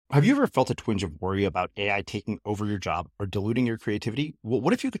Have you ever felt a twinge of worry about AI taking over your job or diluting your creativity? Well,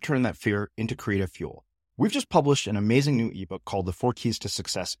 what if you could turn that fear into creative fuel? We've just published an amazing new ebook called The 4 Keys to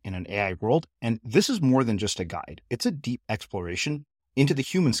Success in an AI World, and this is more than just a guide. It's a deep exploration into the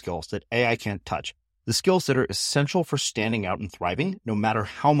human skills that AI can't touch, the skills that are essential for standing out and thriving, no matter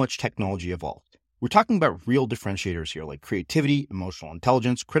how much technology evolves. We're talking about real differentiators here, like creativity, emotional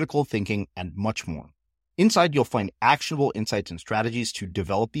intelligence, critical thinking, and much more. Inside, you'll find actionable insights and strategies to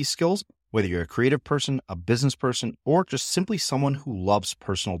develop these skills, whether you're a creative person, a business person, or just simply someone who loves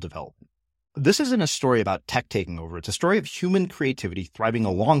personal development. This isn't a story about tech taking over. It's a story of human creativity thriving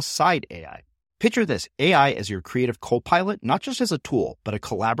alongside AI. Picture this, AI as your creative co-pilot, not just as a tool, but a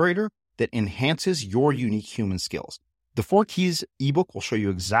collaborator that enhances your unique human skills. The 4 Keys ebook will show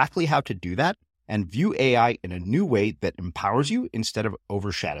you exactly how to do that and view AI in a new way that empowers you instead of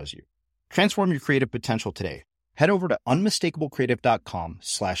overshadows you. Transform your creative potential today. Head over to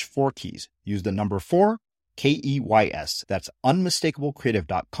unmistakablecreative.com/4keys. Use the number 4, KEYS. That's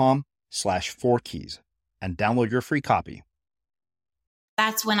unmistakablecreative.com/4keys and download your free copy.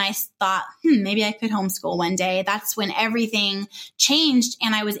 That's when I thought, maybe I could homeschool one day. That's when everything changed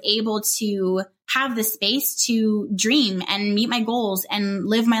and I was able to have the space to dream and meet my goals and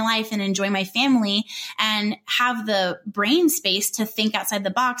live my life and enjoy my family and have the brain space to think outside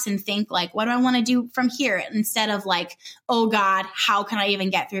the box and think like, what do I want to do from here? Instead of like, oh God, how can I even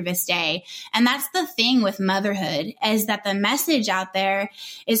get through this day? And that's the thing with motherhood, is that the message out there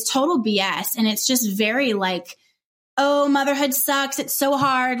is total BS. And it's just very like, oh, motherhood sucks. It's so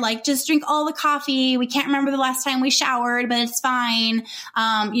hard. Like, just drink all the coffee. We can't remember the last time we showered, but it's fine.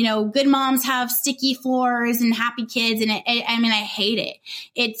 Good moms have sticky floors and happy kids. And I hate it.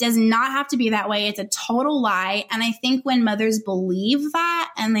 It does not have to be that way. It's a total lie. And I think when mothers believe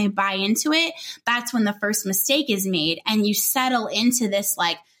that and they buy into it, that's when the first mistake is made. And you settle into this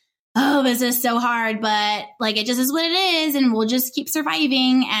like, oh, this is so hard, but like, it just is what it is. And we'll just keep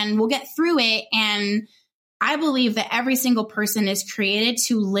surviving and we'll get through it. And I believe that every single person is created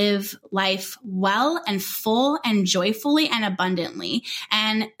to live life well and full and joyfully and abundantly.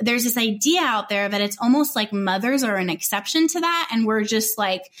 And there's this idea out there that it's almost like mothers are an exception to that. And we're just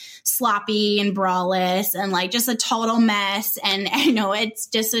like sloppy and braless and like just a total mess. And it's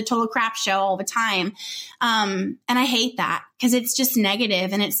just a total crap show all the time. And I hate that because it's just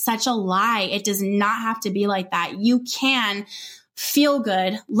negative and it's such a lie. It does not have to be like that. You can feel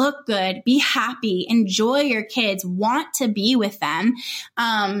good, look good, be happy, enjoy your kids, want to be with them,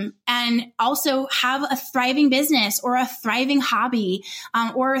 and also have a thriving business or a thriving hobby,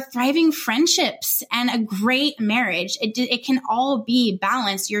 or thriving friendships and a great marriage. It can all be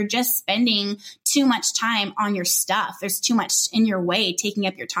balanced. You're just spending too much time on your stuff. There's too much in your way taking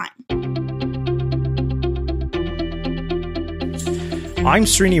up your time. I'm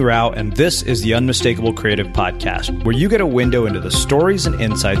Srini Rao, and this is the Unmistakable Creative Podcast, where you get a window into the stories and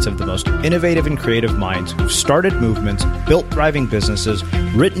insights of the most innovative and creative minds who've started movements, built thriving businesses,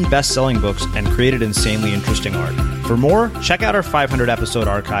 written best-selling books, and created insanely interesting art. For more, check out our 500-episode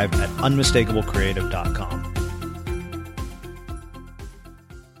archive at unmistakablecreative.com.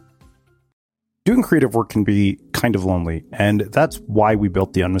 Doing creative work can be kind of lonely, and that's why we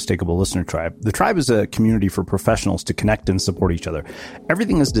built the Unmistakable Listener Tribe. The tribe is a community for professionals to connect and support each other.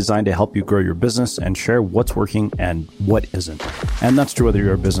 Everything is designed to help you grow your business and share what's working and what isn't. And that's true whether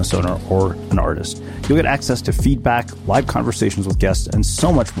you're a business owner or an artist. You'll get access to feedback, live conversations with guests, and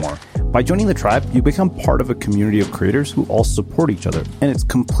so much more. By joining the tribe, you become part of a community of creators who all support each other, and it's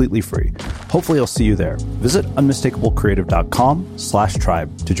completely free. Hopefully I'll see you there. Visit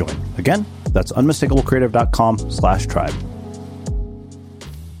unmistakablecreative.com/tribe to join. Again, that's unmistakablecreative.com/tribe.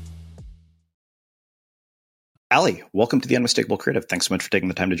 Allie, welcome to the Unmistakable Creative. Thanks so much for taking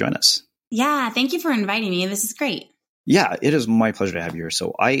the time to join us. Yeah, thank you for inviting me. This is great. Yeah, it is my pleasure to have you here.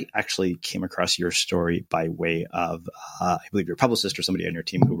 So I actually came across your story by way of, I believe your publicist or somebody on your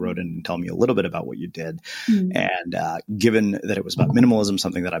team who wrote in and told me a little bit about what you did. Mm-hmm. And given that it was about minimalism,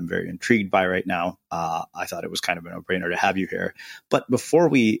 something that I'm very intrigued by right now, I thought it was kind of a no-brainer to have you here. But before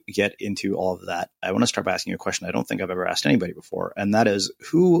we get into all of that, I want to start by asking you a question I don't think I've ever asked anybody before. And that is,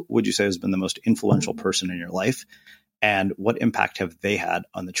 who would you say has been the most influential person in your life? And what impact have they had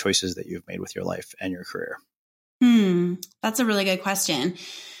on the choices that you've made with your life and your career? That's a really good question.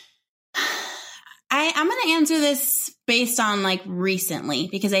 I'm going to answer this based on like recently,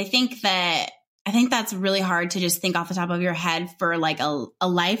 because I think that's really hard to just think off the top of your head for like a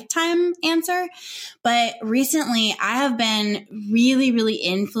lifetime answer. But recently I have been really, really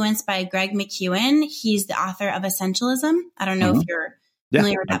influenced by Greg McKeown. He's the author of Essentialism. I don't know if you're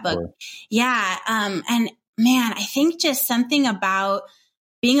familiar with that book. Yeah. And man, I think just something about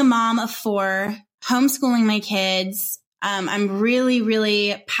being a mom of 4, homeschooling my kids. I'm really,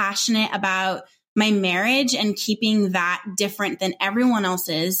 really passionate about my marriage and keeping that different than everyone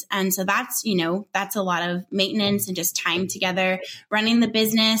else's. And so that's, that's a lot of maintenance and just time together, running the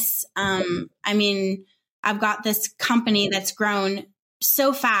business. I've got this company that's grown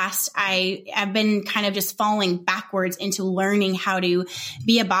so fast. I've been kind of just falling backwards into learning how to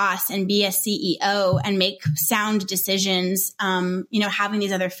be a boss and be a CEO and make sound decisions. Having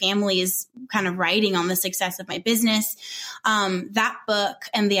these other families kind of riding on the success of my business. That book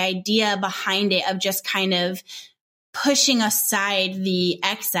and the idea behind it of just kind of pushing aside the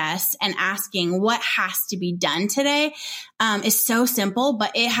excess and asking what has to be done today, is so simple,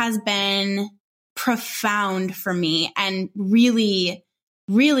 but it has been profound for me and really,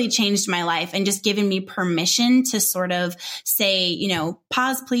 really changed my life and just given me permission to sort of say,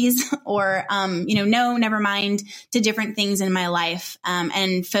 pause, please, or, no, never mind, to different things in my life,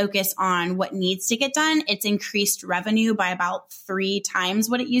 and focus on what needs to get done. It's increased revenue by about 3 times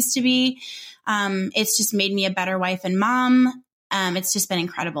what it used to be. It's just made me a better wife and mom. It's just been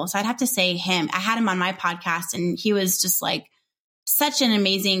incredible. So I'd have to say him. I had him on my podcast and he was just like such an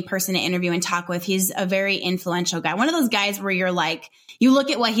amazing person to interview and talk with. He's a very influential guy. One of those guys where you're like, you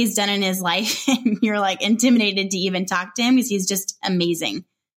look at what he's done in his life and you're like intimidated to even talk to him because he's just amazing.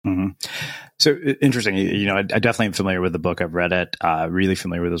 Mm-hmm. So interesting. I definitely am familiar with the book. I've read it, really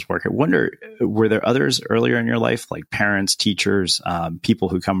familiar with his work. I wonder, were there others earlier in your life, like parents, teachers, people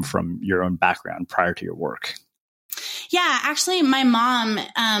who come from your own background prior to your work? Yeah, actually, my mom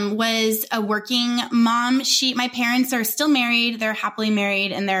was a working mom. My parents are still married. They're happily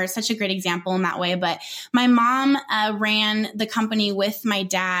married, and they're such a great example in that way. But my mom ran the company with my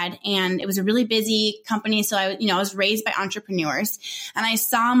dad, and it was a really busy company. So I was raised by entrepreneurs, and I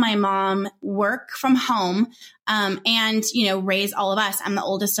saw my mom work from home and raise all of us. I'm the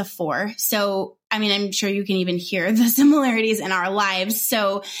oldest of 4. So I'm sure you can even hear the similarities in our lives.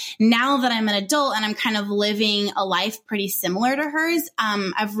 So now that I'm an adult and I'm kind of living a life pretty similar to hers,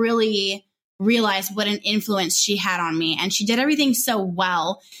 I've really realized what an influence she had on me. And she did everything so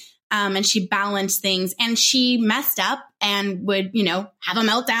well. And she balanced things, and she messed up and would, have a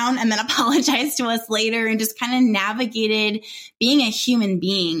meltdown and then apologize to us later, and just kind of navigated being a human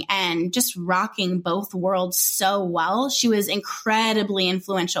being and just rocking both worlds so well. She was incredibly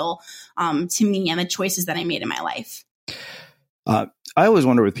influential to me and the choices that I made in my life. I always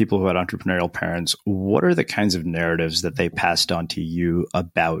wonder with people who had entrepreneurial parents, what are the kinds of narratives that they passed on to you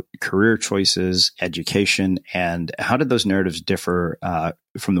about career choices, education, and how did those narratives differ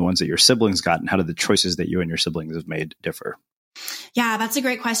from the ones that your siblings got, and how did the choices that you and your siblings have made differ? Yeah, that's a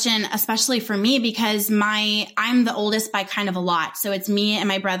great question, especially for me, because I'm the oldest by kind of a lot. So it's me and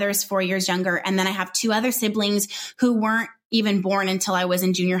my brother's 4 years younger. And then I have 2 other siblings who weren't even born until I was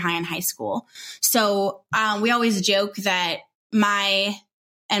in junior high and high school. So we always joke that my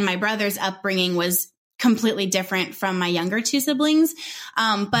brother's upbringing was completely different from my younger 2 siblings.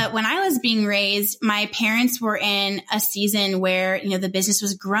 But when I was being raised, my parents were in a season where, the business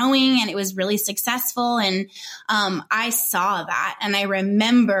was growing and it was really successful. And I saw that, and I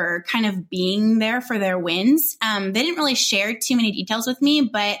remember kind of being there for their wins. They didn't really share too many details with me,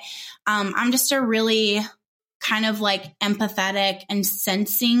 but I'm just a really kind of like empathetic and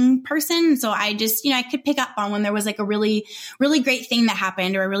sensing person. So I just, I could pick up on when there was like a really, really great thing that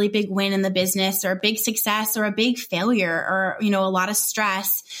happened, or a really big win in the business, or a big success, or a big failure, or, a lot of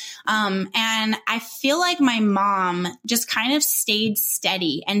stress. And I feel like my mom just kind of stayed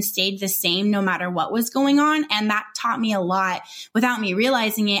steady and stayed the same no matter what was going on. And that taught me a lot without me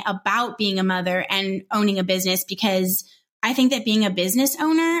realizing it about being a mother and owning a business, because I think that being a business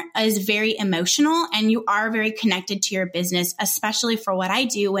owner is very emotional, and you are very connected to your business, especially for what I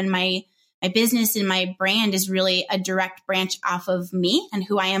do, when my business and my brand is really a direct branch off of me and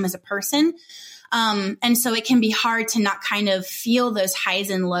who I am as a person. And so it can be hard to not kind of feel those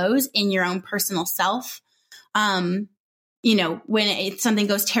highs and lows in your own personal self. When something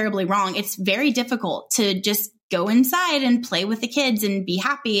goes terribly wrong, it's very difficult to just go inside and play with the kids and be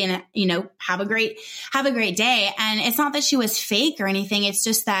happy and, have a great day. And it's not that she was fake or anything. It's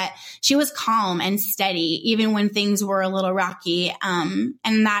just that she was calm and steady, even when things were a little rocky. And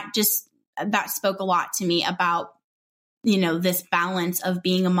that spoke a lot to me about, this balance of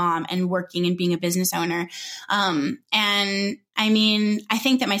being a mom and working and being a business owner. I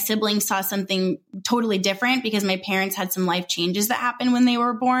think that my siblings saw something totally different because my parents had some life changes that happened when they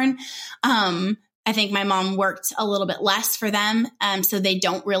were born. I think my mom worked a little bit less for them. So they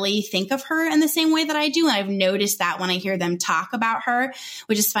don't really think of her in the same way that I do. And I've noticed that when I hear them talk about her,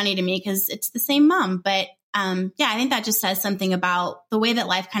 which is funny to me because it's the same mom. But I think that just says something about the way that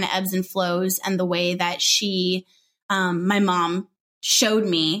life kind of ebbs and flows, and the way that my mom showed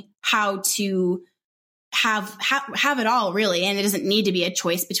me how to have it all, really. And it doesn't need to be a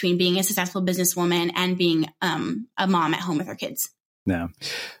choice between being a successful businesswoman and being a mom at home with her kids. Yeah.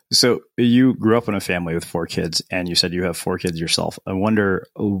 So you grew up in a family with 4 kids, and you said you have 4 kids yourself. I wonder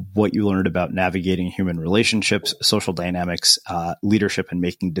what you learned about navigating human relationships, social dynamics, leadership, and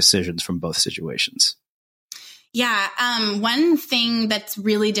making decisions from both situations. Yeah. One thing that's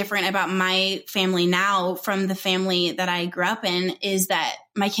really different about my family now from the family that I grew up in is that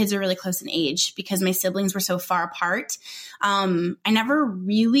my kids are really close in age because my siblings were so far apart. I never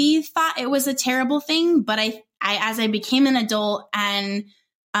really thought it was a terrible thing, but I as I became an adult and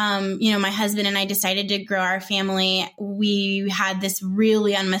my husband and I decided to grow our family, we had this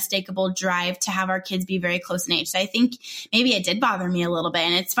really unmistakable drive to have our kids be very close in age. So I think maybe it did bother me a little bit.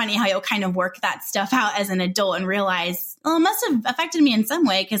 And it's funny how you'll kind of work that stuff out as an adult and realize, well, it must have affected me in some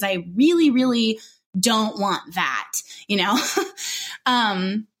way because I really, really don't want that,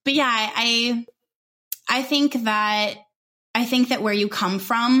 But yeah, I think that where you come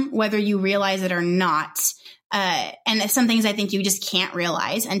from, whether you realize it or not, and some things I think you just can't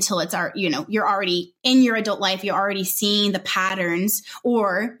realize until it's you're already in your adult life, you're already seeing the patterns,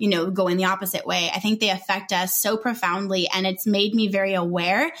 or, going the opposite way. I think they affect us so profoundly, and it's made me very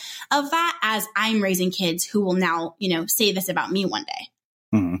aware of that as I'm raising kids who will now, say this about me one day.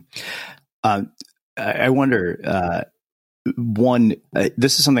 Mm-hmm. I wonder,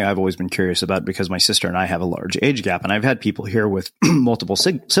 this is something I've always been curious about because my sister and I have a large age gap, and I've had people here with multiple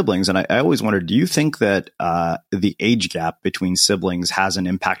siblings. And I always wondered, do you think that the age gap between siblings has an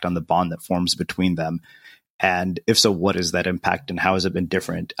impact on the bond that forms between them? And if so, what is that impact, and how has it been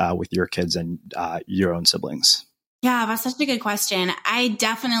different with your kids and your own siblings? Yeah, that's such a good question. I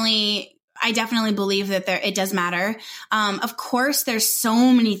definitely believe that it does matter. Of course, there's so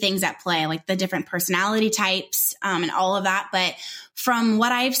many things at play, like the different personality types, and all of that. But from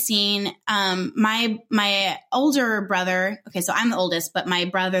what I've seen, my older brother, okay, so I'm the oldest, but my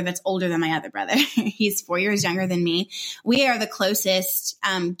brother that's older than my other brother, he's 4 years younger than me. We are the closest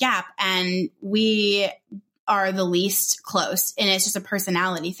gap, and we are the least close, and it's just a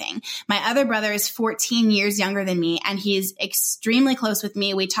personality thing. My other brother is 14 years younger than me, and he's extremely close with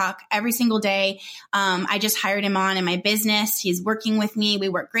me. We talk every single day. I just hired him on in my business. He's working with me. We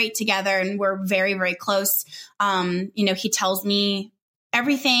work great together, and we're very, very close. He tells me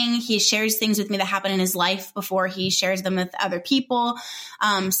everything. He shares things with me that happen in his life before he shares them with other people.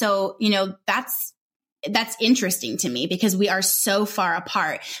 So that's interesting to me because we are so far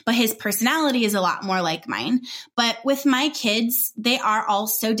apart, but his personality is a lot more like mine. But with my kids, they are all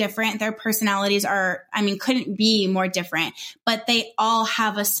so different. Their personalities couldn't be more different, but they all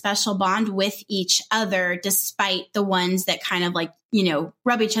have a special bond with each other, despite the ones that kind of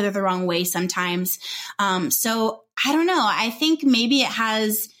rub each other the wrong way sometimes. So I don't know. I think maybe it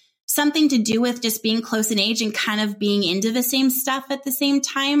has something to do with just being close in age and kind of being into the same stuff at the same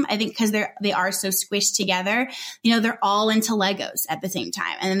time. I think because they are so squished together, they're all into Legos at the same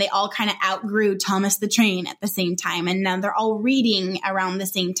time. And then they all kind of outgrew Thomas the Train at the same time. And now they're all reading around the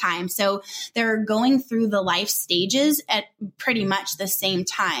same time. So they're going through the life stages at pretty much the same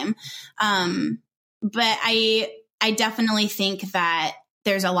time. But I definitely think that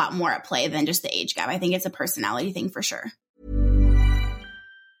there's a lot more at play than just the age gap. I think it's a personality thing for sure.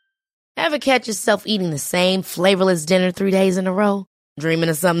 Ever catch yourself eating the same flavorless dinner 3 days in a row? Dreaming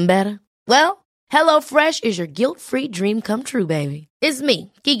of something better? Well, HelloFresh is your guilt-free dream come true, baby. It's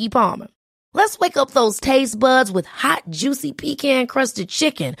me, Keke Palmer. Let's wake up those taste buds with hot, juicy pecan-crusted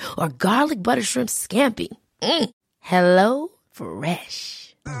chicken or garlic butter shrimp scampi. Hello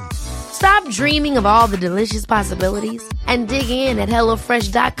Fresh. Stop dreaming of all the delicious possibilities and dig in at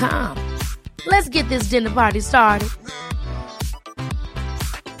HelloFresh.com. Let's get this dinner party started.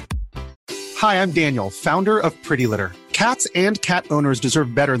 Hi, I'm Daniel, founder of Pretty Litter. Cats and cat owners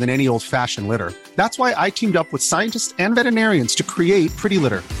deserve better than any old-fashioned litter. That's why I teamed up with scientists and veterinarians to create Pretty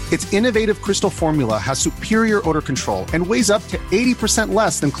Litter. Its innovative crystal formula has superior odor control and weighs up to 80%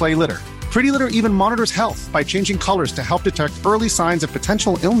 less than clay litter. Pretty Litter even monitors health by changing colors to help detect early signs of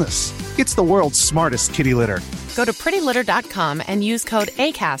potential illness. It's the world's smartest kitty litter. Go to prettylitter.com and use code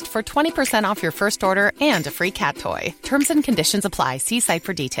ACAST for 20% off your first order and a free cat toy. Terms and conditions apply. See site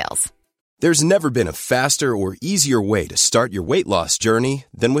for details. There's never been a faster or easier way to start your weight loss journey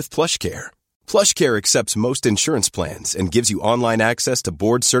than with PlushCare. PlushCare accepts most insurance plans and gives you online access to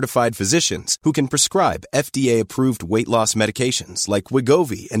board-certified physicians who can prescribe FDA-approved weight loss medications like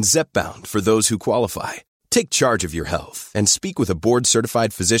Wegovy and Zepbound for those who qualify. Take charge of your health and speak with a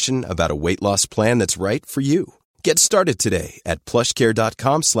board-certified physician about a weight loss plan that's right for you. Get started today at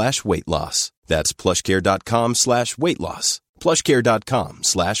plushcare.com/weight loss. That's plushcare.com/weight loss.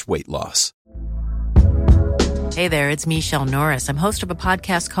 plushcare.com/weight loss. Hey there, it's Michelle Norris. I'm host of a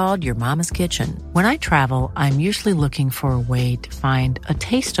podcast called Your Mama's Kitchen. When I travel, I'm usually looking for a way to find a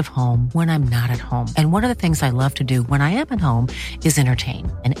taste of home when I'm not at home. And one of the things I love to do when I am at home is entertain.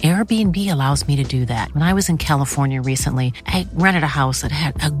 And Airbnb allows me to do that. When I was in California recently, I rented a house that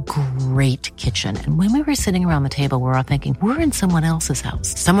had a great kitchen. And when we were sitting around the table, we were all thinking, we're in someone else's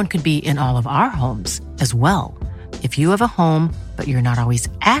house. Someone could be in all of our homes as well. If you have a home, but you're not always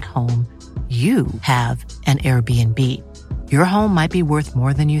at home, you have an Airbnb. Your home might be worth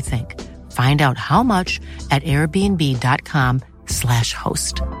more than you think. Find out how much at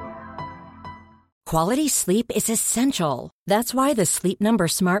airbnb.com/host. Quality sleep is essential. That's why the Sleep Number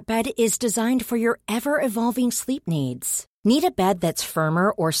Smart Bed is designed for your ever-evolving sleep needs. Need a bed that's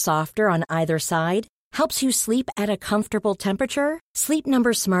firmer or softer on either side? Helps you sleep at a comfortable temperature? Sleep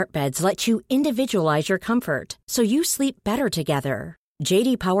Number Smart Beds let you individualize your comfort, so you sleep better together.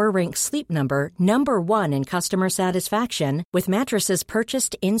 J.D. Power ranks Sleep Number number 1 in customer satisfaction with mattresses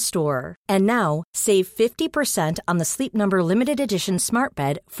purchased in-store. And now, save 50% on the Sleep Number Limited Edition Smart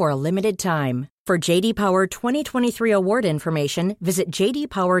Bed for a limited time. For J.D. Power 2023 award information, visit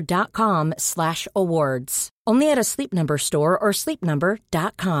jdpower.com/awards. Only at a Sleep Number store or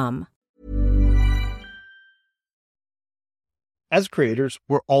sleepnumber.com. As creators,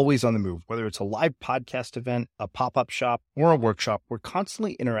 we're always on the move. Whether it's a live podcast event, a pop-up shop, or a workshop, we're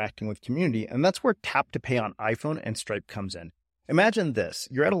constantly interacting with community, and that's where Tap to Pay on iPhone and Stripe comes in. Imagine this.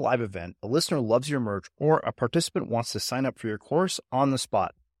 You're at a live event, a listener loves your merch, or a participant wants to sign up for your course on the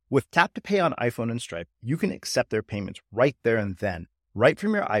spot. With Tap to Pay on iPhone and Stripe, you can accept their payments right there and then, right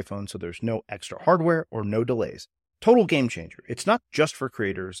from your iPhone, so there's no extra hardware or no delays. Total game changer. It's not just for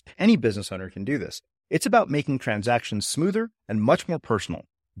creators. Any business owner can do this. It's about making transactions smoother and much more personal,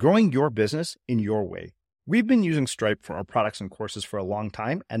 growing your business in your way. We've been using Stripe for our products and courses for a long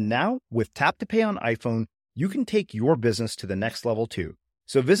time, and now with Tap to Pay on iPhone, you can take your business to the next level too.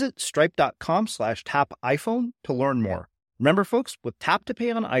 So visit stripe.com/tapiphone to learn more. Remember, folks, with Tap to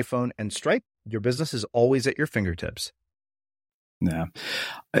Pay on iPhone and Stripe, your business is always at your fingertips. Yeah.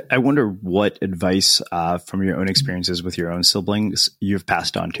 I wonder what advice from your own experiences with your own siblings you've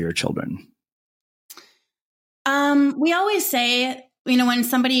passed on to your children. We always say, when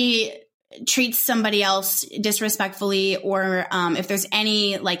somebody treats somebody else disrespectfully, or if there's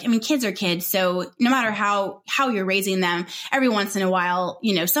any, kids are kids. So no matter how you're raising them, every once in a while,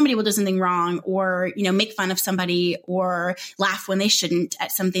 somebody will do something wrong, or, make fun of somebody, or laugh when they shouldn't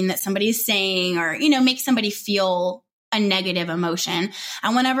at something that somebody is saying, or, make somebody feel a negative emotion.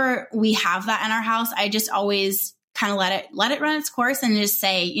 And whenever we have that in our house, I just always kind of let it run its course and just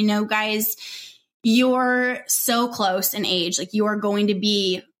say, guys, you're so close in age. Like, you are going to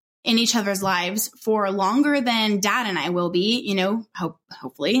be in each other's lives for longer than Dad and I will be,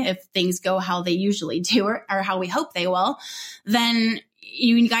 hopefully, if things go how they usually do, or how we hope they will, then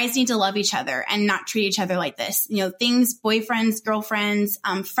you guys need to love each other and not treat each other like this. Things, boyfriends, girlfriends,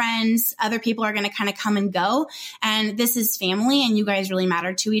 friends, other people are going to kind of come and go. And this is family, and you guys really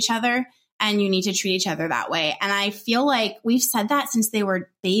matter to each other, and you need to treat each other that way. And I feel like we've said that since they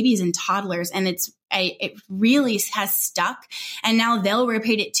were babies and toddlers, and it really has stuck. And now they'll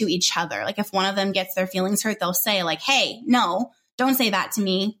repeat it to each other. Like, if one of them gets their feelings hurt, they'll say like, hey, no, don't say that to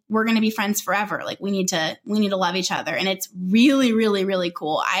me. We're going to be friends forever. Like, we need to love each other. And it's really, really, really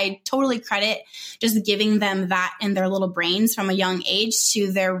cool. I totally credit just giving them that in their little brains from a young age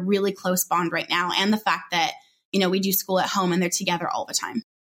to their really close bond right now. And the fact that, we do school at home and they're together all the time.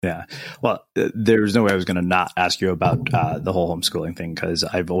 Yeah. Well, there's no way I was going to not ask you about the whole homeschooling thing, because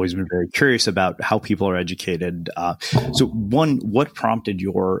I've always been very curious about how people are educated. So one, what prompted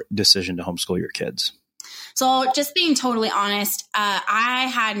your decision to homeschool your kids? So just being totally honest,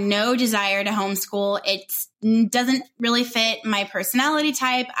 I had no desire to homeschool. It doesn't really fit my personality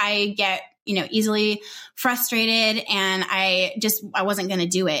type. I get, easily frustrated, and I wasn't going to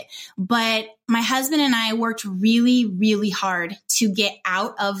do it. But my husband and I worked really, really hard to get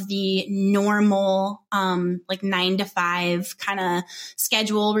out of the normal, 9-to-5 kind of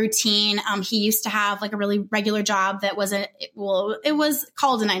schedule routine. He used to have like a really regular job that wasn't, it was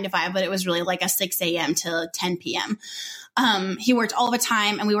called a 9-to-5, but it was really like a 6 a.m. to 10 p.m. He worked all the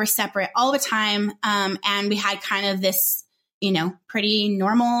time, and we were separate all the time. And we had kind of this, pretty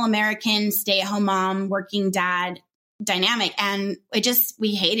normal American stay-at-home mom, working dad dynamic. And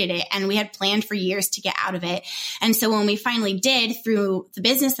we hated it. And we had planned for years to get out of it. And so when we finally did, through the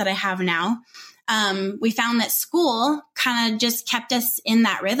business that I have now, we found that school kind of just kept us in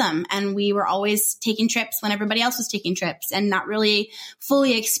that rhythm. And we were always taking trips when everybody else was taking trips and not really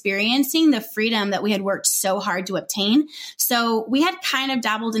fully experiencing the freedom that we had worked so hard to obtain. So we had kind of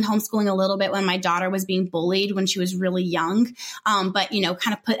dabbled in homeschooling a little bit when my daughter was being bullied when she was really young. But,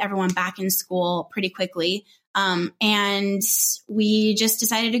 kind of put everyone back in school pretty quickly. And we just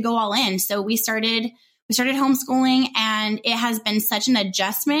decided to go all in. So we started homeschooling, and it has been such an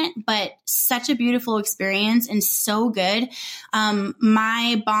adjustment, but such a beautiful experience and so good.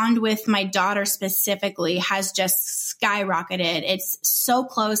 My bond with my daughter specifically has just skyrocketed. It's so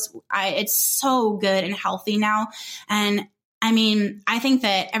close. It's so good and healthy now. And I think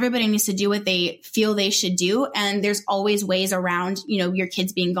that everybody needs to do what they feel they should do. And there's always ways around, your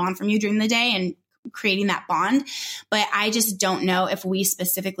kids being gone from you during the day and creating that bond. But I just don't know if we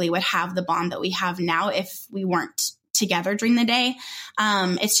specifically would have the bond that we have now if we weren't together during the day.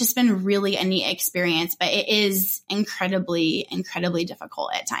 It's just been really a neat experience, but it is incredibly, incredibly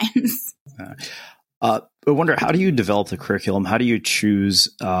difficult at times. I wonder, how do you develop the curriculum? How do you choose,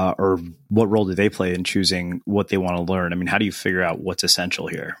 or what role do they play in choosing what they want to learn? How do you figure out what's essential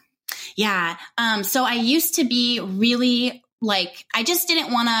here? Yeah. So I used to be really I just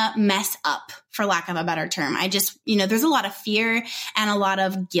didn't want to mess up, for lack of a better term. I just, there's a lot of fear and a lot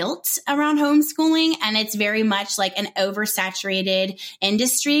of guilt around homeschooling. And it's very much like an oversaturated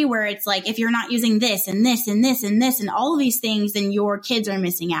industry where it's like, if you're not using this and this and this and this and all of these things, then your kids are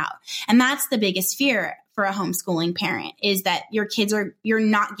missing out. And that's the biggest fear for a homeschooling parent, is that you're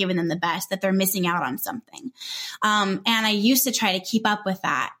not giving them the best, that they're missing out on something. And I used to try to keep up with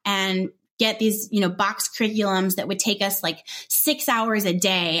that and get these, box curriculums that would take us 6 hours a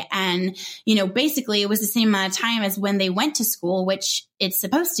day. And, basically it was the same amount of time as when they went to school, which it's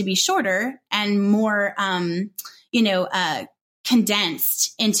supposed to be shorter and more,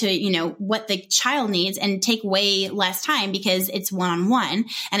 condensed into, what the child needs and take way less time because it's one-on-one.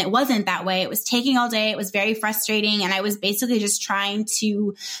 And it wasn't that way. It was taking all day. It was very frustrating. And I was basically just trying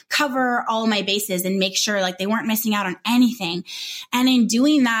to cover all my bases and make sure they weren't missing out on anything. And in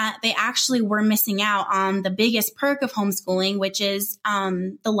doing that, they actually were missing out on the biggest perk of homeschooling, which is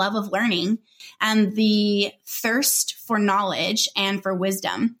the love of learning and the thirst for knowledge and for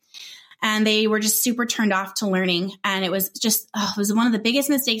wisdom. And they were just super turned off to learning. And it was just, it was one of the biggest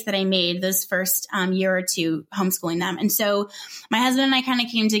mistakes that I made those first year or two homeschooling them. And so my husband and I kind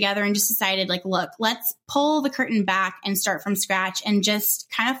of came together and just decided look, let's pull the curtain back and start from scratch and just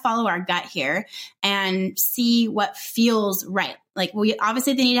kind of follow our gut here and see what feels right.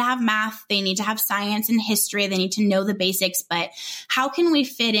 Obviously they need to have math, they need to have science and history, they need to know the basics, but how can we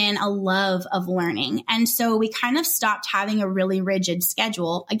fit in a love of learning? And so we kind of stopped having a really rigid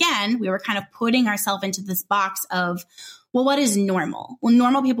schedule. Again, we were kind of putting ourselves into this box of, well, what is normal? Well,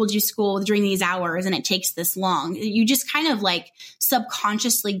 normal people do school during these hours and it takes this long. You just kind of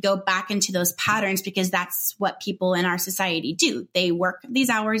subconsciously go back into those patterns because that's what people in our society do. They work these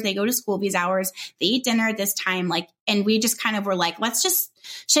hours, they go to school these hours, they eat dinner at this time. And we just kind of were let's just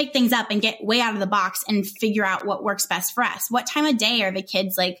shake things up and get way out of the box and figure out what works best for us. What time of day are the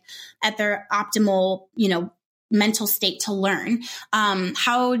kids at their optimal, mental state to learn?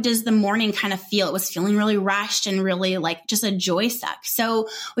 How does the morning kind of feel? It was feeling really rushed and really just a joy suck. So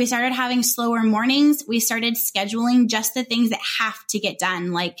we started having slower mornings. We started scheduling just the things that have to get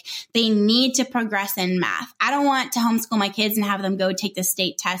done. They need to progress in math. I don't want to homeschool my kids and have them go take the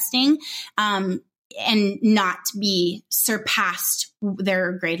state testing, and not be surpassed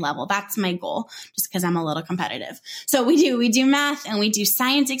their grade level. That's my goal, just because I'm a little competitive. So we do math and we do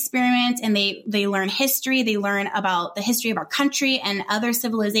science experiments, and they learn history. They learn about the history of our country and other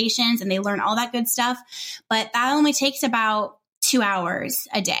civilizations, and they learn all that good stuff. But that only takes about 2 hours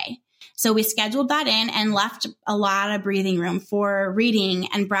a day. So we scheduled that in and left a lot of breathing room for reading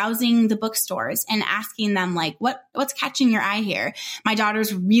and browsing the bookstores and asking them what's catching your eye here? My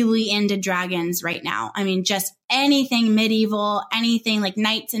daughter's really into dragons right now. Just anything medieval, anything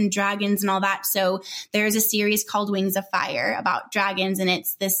knights and dragons and all that. So there's a series called Wings of Fire about dragons, and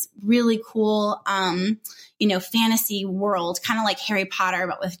it's this really cool, fantasy world, kind of like Harry Potter,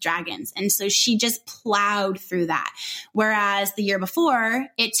 but with dragons. And so she just plowed through that. Whereas the year before,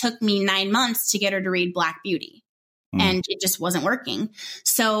 it took me 9 months to get her to read Black Beauty. And it just wasn't working.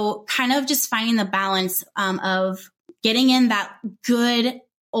 So kind of just finding the balance of getting in that good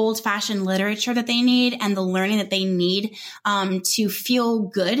old-fashioned literature that they need and the learning that they need to feel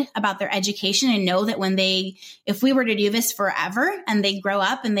good about their education and know that if we were to do this forever and they grow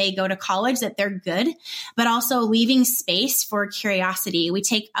up and they go to college, that they're good, but also leaving space for curiosity. We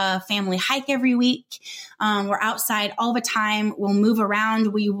take a family hike every week. We're outside all the time. We'll move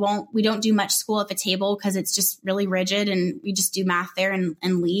around. We don't do much school at the table because it's just really rigid and we just do math there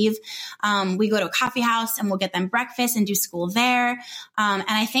and leave. We go to a coffee house and we'll get them breakfast and do school there. And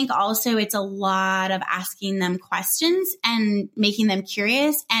I think also it's a lot of asking them questions and making them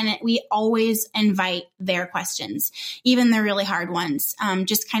curious. And we always invite their questions, even the really hard ones,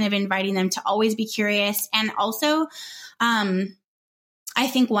 just kind of inviting them to always be curious. And also, I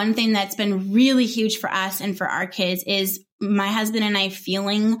think one thing that's been really huge for us and for our kids is my husband and I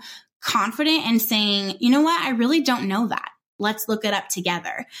feeling confident and saying, you know what, I really don't know that. Let's look it up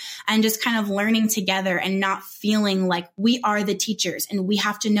together, and just kind of learning together and not feeling like we are the teachers and we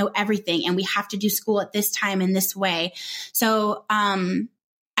have to know everything and we have to do school at this time in this way. So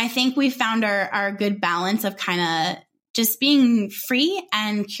I think we found our good balance of kind of just being free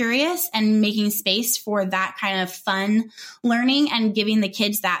and curious and making space for that kind of fun learning and giving the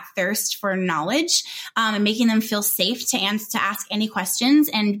kids that thirst for knowledge, and making them feel safe to ask any questions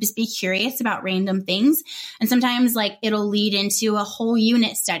and just be curious about random things. And sometimes it'll lead into a whole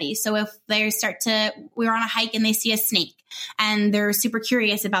unit study. So if we're on a hike and they see a snake and they're super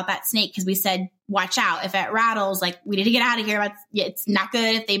curious about that snake because we said, watch out. If it rattles, we need to get out of here. It's not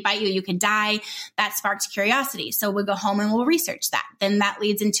good. If they bite you, you could die. That sparks curiosity. So we'll go home and we'll research that. Then that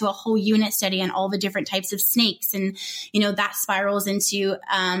leads into a whole unit study on all the different types of snakes. And, that spirals into,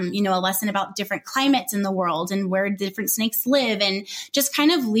 a lesson about different climates in the world and where different snakes live, and just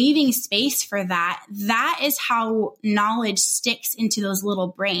kind of leaving space for that. That is how knowledge sticks into those little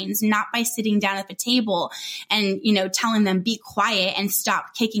brains, not by sitting down at the table and, telling them be quiet and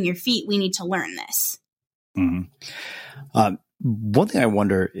stop kicking your feet. We need to learn this. Mm-hmm. One thing I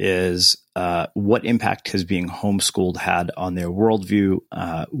wonder is what impact has being homeschooled had on their worldview?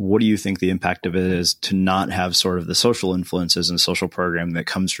 What do you think the impact of it is to not have sort of the social influences and social program that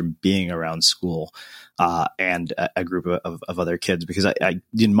comes from being around school and a group of other kids? Because I,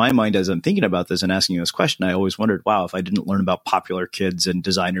 in my mind, as I'm thinking about this and asking you this question, I always wondered, wow, if I didn't learn about popular kids and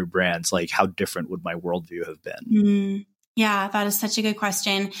designer brands, how different would my worldview have been? Mm-hmm. Yeah, that is such a good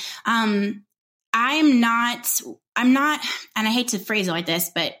question. I'm not, and I hate to phrase it like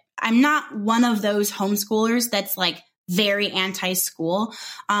this, but I'm not one of those homeschoolers that's very anti-school.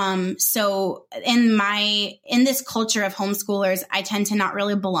 So in this culture of homeschoolers, I tend to not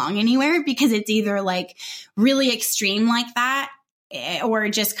really belong anywhere because it's either really extreme like that, or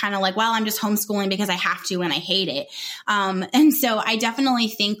just kind of well, I'm just homeschooling because I have to and I hate it. And so I definitely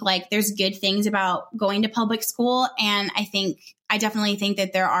think there's good things about going to public school. And I definitely think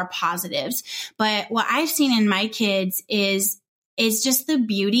that there are positives. But what I've seen in my kids is just the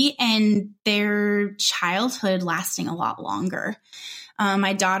beauty and their childhood lasting a lot longer.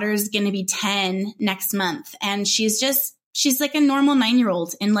 My daughter's going to be 10 next month, and she's like a normal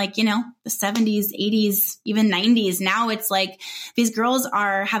 9-year-old in the 70s, 80s, even 90s. Now it's these girls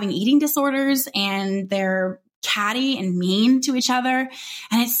are having eating disorders and they're catty and mean to each other.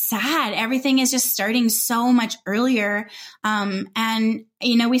 And it's sad. Everything is just starting so much earlier. And,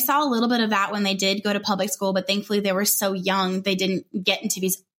 we saw a little bit of that when they did go to public school, but thankfully they were so young. They didn't get into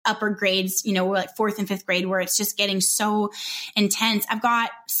these upper grades, we're 4th and 5th grade, where it's just getting so intense. I've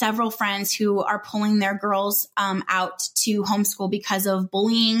got several friends who are pulling their girls out to homeschool because of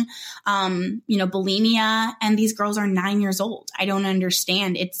bullying, bulimia. And these girls are 9 years old. I don't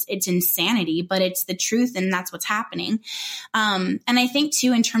understand. It's insanity, but it's the truth. And that's what's happening. And I think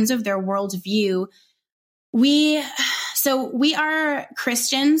too, in terms of their worldview, we are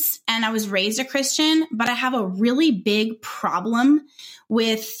Christians, and I was raised a Christian, but I have a really big problem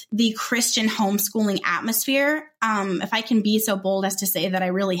with the Christian homeschooling atmosphere. If I can be so bold as to say that I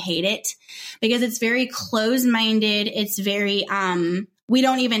really hate it, because it's very closed-minded. It's very, we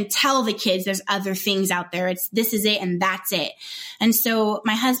don't even tell the kids there's other things out there. This is it and that's it. And so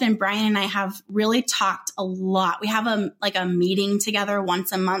my husband, Brian, and I have really talked a lot. We have a meeting together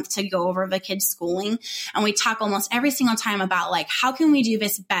once a month to go over the kids' schooling. And we talk almost every single time about how can we do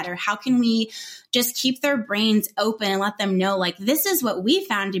this better? How can we just keep their brains open and let them know, this is what we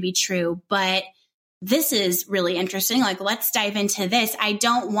found to be true, but this is really interesting. Let's dive into this. I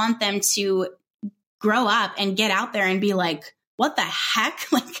don't want them to grow up and get out there and be what the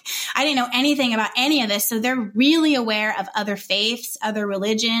heck? Like, I didn't know anything about any of this. So they're really aware of other faiths, other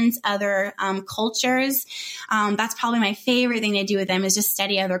religions, other cultures. That's probably my favorite thing to do with them, is just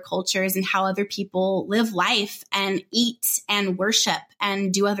study other cultures and how other people live life and eat and worship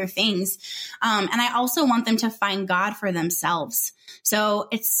and do other things. And I also want them to find God for themselves. So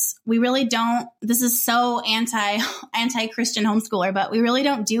we really don't, this is so anti-Christian homeschooler, but we really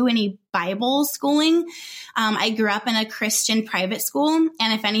don't do any Bible schooling. I grew up in a Christian private school,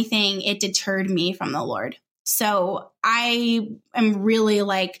 and if anything, it deterred me from the Lord. So I am really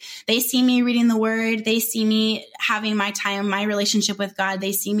like, they see me reading the word. They see me having my time, my relationship with God.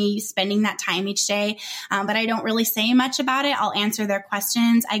 They see me spending that time each day. But I don't really say much about it. I'll answer their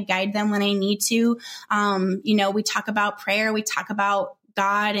questions. I guide them when I need to. We talk about prayer. We talk about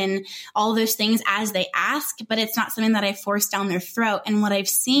God and all those things as they ask, but it's not something that I force down their throat. And what I've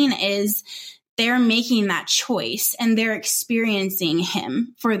seen is they're making that choice and they're experiencing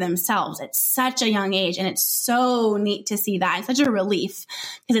him for themselves at such a young age. And it's so neat to see that. It's such a relief,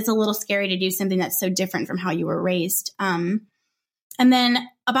 because it's a little scary to do something that's so different from how you were raised. And then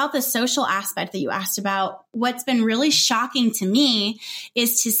about the social aspect that you asked about, what's been really shocking to me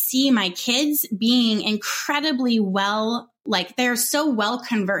is to see my kids being incredibly they're so well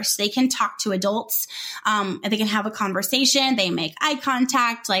conversed. They can talk to adults. And they can have a conversation. They make eye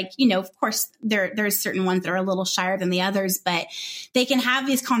contact. Of course, there's certain ones that are a little shyer than the others, but they can have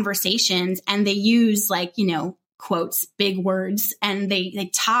these conversations, and they use quotes, big words, and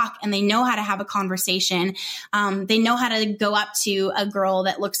they talk, and they know how to have a conversation. They know how to go up to a girl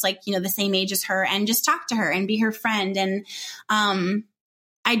that looks like, the same age as her, and just talk to her and be her friend. And I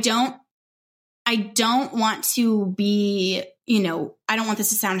don't want to be, I don't want this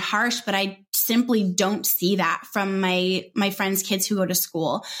to sound harsh, but I simply don't see that from my friends' kids who go to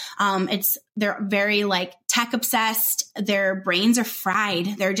school. They're very tech obsessed. Their brains are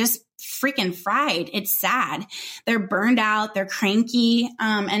fried. They're just freaking fried. It's sad. They're burned out. They're cranky.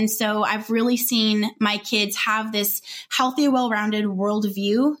 And so I've really seen my kids have this healthy, well-rounded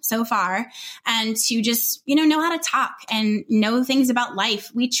worldview so far, and to just, know how to talk and know things about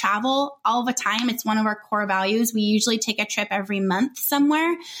life. We travel all the time. It's one of our core values. We usually take a trip every month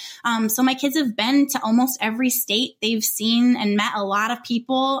somewhere. So my kids have been to almost every state. They've seen and met a lot of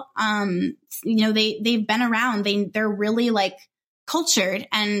people. They've been around. They're really cultured,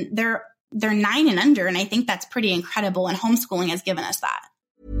 and they're 9 and under. And I think that's pretty incredible. And homeschooling has given us that.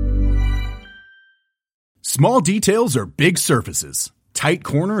 Small details are big surfaces. Tight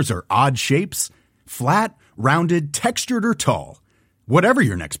corners are odd shapes. Flat, rounded, textured, or tall. Whatever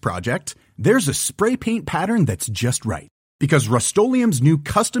your next project, there's a spray paint pattern that's just right. Because Rust-Oleum's new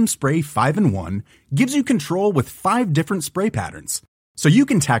Custom Spray 5-in-1 gives you control with 5 different spray patterns. So you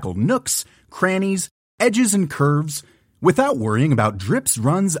can tackle nooks, crannies, edges, and curves without worrying about drips,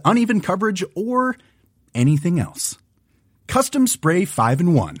 runs, uneven coverage, or anything else. Custom Spray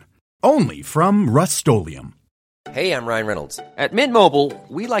 5-in-1. Only from Rust-Oleum. Hey, I'm Ryan Reynolds. At Mint Mobile,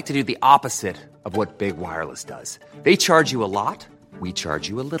 we like to do the opposite of what Big Wireless does. They charge you a lot. We charge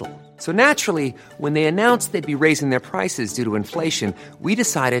you a little. So naturally, when they announced they'd be raising their prices due to inflation, we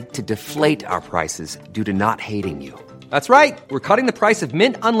decided to deflate our prices due to not hating you. That's right. We're cutting the price of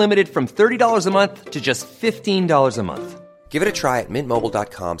Mint Unlimited from $30 a month to just $15 a month. Give it a try at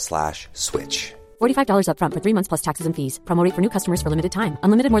mintmobile.com/switch. $45 up front for 3 months plus taxes and fees. Promo rate for new customers for limited time.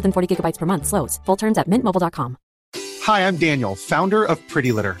 Unlimited more than 40 gigabytes per month. Slows full terms at mintmobile.com. Hi, I'm Daniel, founder of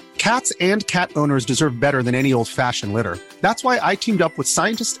Pretty Litter. Cats and cat owners deserve better than any old-fashioned litter. That's why I teamed up with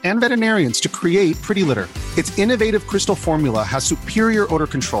scientists and veterinarians to create Pretty Litter. Its innovative crystal formula has superior odor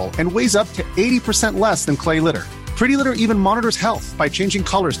control and weighs up to 80% less than clay litter. Pretty Litter even monitors health by changing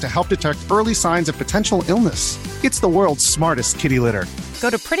colors to help detect early signs of potential illness. It's the world's smartest kitty litter. Go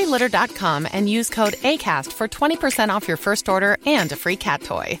to prettylitter.com and use code ACAST for 20% off your first order and a free cat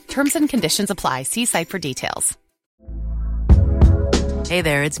toy. Terms and conditions apply. See site for details. Hey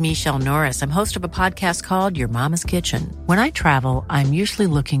there, it's Michelle Norris. I'm host of a podcast called Your Mama's Kitchen. When I travel, I'm usually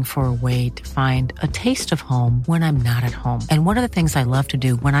looking for a way to find a taste of home when I'm not at home. And one of the things I love to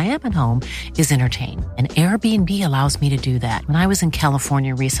do when I am at home is entertain. And Airbnb allows me to do that. When I was in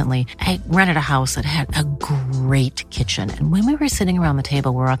California recently, I rented a house that had a great kitchen. And when we were sitting around the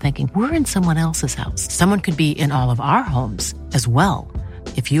table, we're all thinking, we're in someone else's house. Someone could be in all of our homes as well.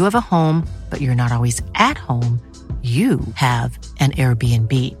 If you have a home, but you're not always at home, you have an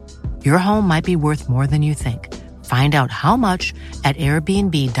Airbnb. Your home might be worth more than you think. Find out how much at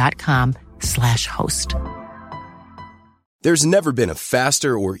airbnb.com/host. There's never been a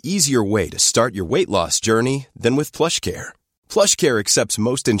faster or easier way to start your weight loss journey than with PlushCare. PlushCare accepts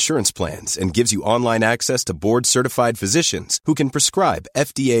most insurance plans and gives you online access to board-certified physicians who can prescribe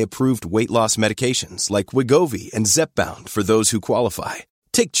FDA-approved weight loss medications like Wegovy and Zepbound for those who qualify.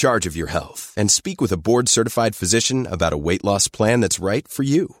 Take charge of your health and speak with a board-certified physician about a weight loss plan that's right for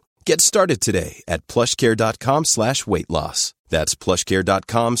you. Get started today at plushcare.com/weight loss. That's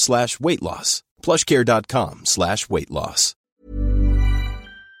plushcare.com/weight loss. plushcare.com/weight loss.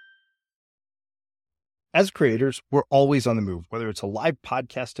 As creators, we're always on the move. Whether it's a live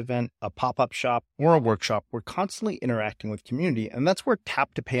podcast event, a pop-up shop, or a workshop, we're constantly interacting with community, and that's where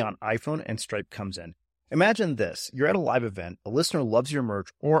Tap to Pay on iPhone and Stripe comes in. Imagine this. You're at a live event, a listener loves your merch,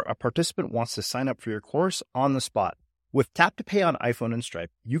 or a participant wants to sign up for your course on the spot. With Tap to Pay on iPhone and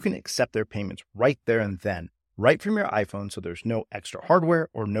Stripe, you can accept their payments right there and then, right from your iPhone, so there's no extra hardware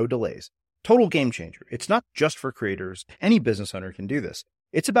or no delays. Total game changer. It's not just for creators. Any business owner can do this.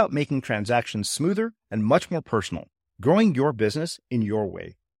 It's about making transactions smoother and much more personal, growing your business in your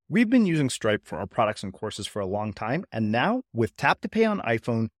way. We've been using Stripe for our products and courses for a long time, and now with Tap to Pay on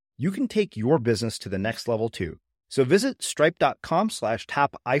iPhone, you can take your business to the next level too. So visit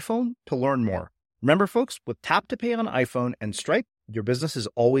stripe.com/tapiphone to learn more. Remember, folks, with Tap to Pay on iPhone and Stripe, your business is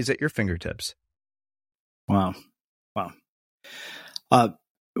always at your fingertips. Wow. Well,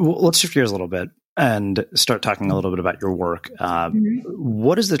 let's shift gears a little bit and start talking a little bit about your work.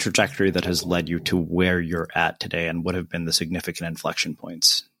 What is the trajectory that has led you to where you're at today, and what have been the significant inflection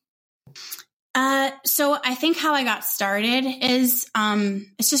points? So I think how I got started is,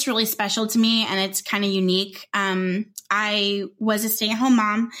 it's just really special to me, and it's kind of unique. I was a stay-at-home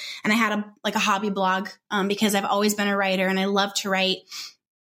mom, and I had a hobby blog, because I've always been a writer and I love to write.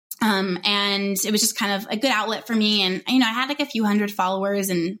 And it was just kind of a good outlet for me. And, I had like a few hundred followers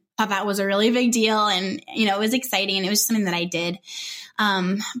and thought that was a really big deal. And, it was exciting, and it was something that I did.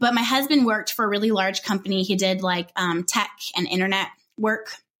 But my husband worked for a really large company. He did like, tech and internet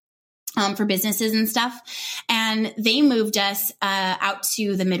work, for businesses and stuff. And they moved us, out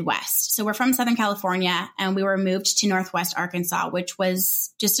to the Midwest. So we're from Southern California, and we were moved to Northwest Arkansas, which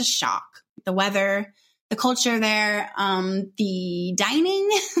was just a shock. The weather, the culture there, the dining,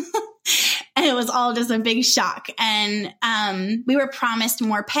 and it was all just a big shock. And we were promised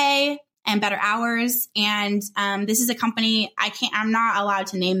more pay and better hours. And this is a company I'm not allowed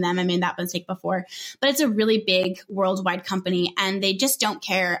to name them. I mean, that was like before, but it's a really big worldwide company, and they just don't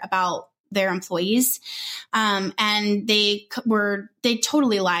care about their employees. And they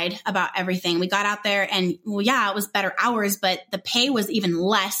totally lied about everything. We got out there and, well, yeah, it was better hours, but the pay was even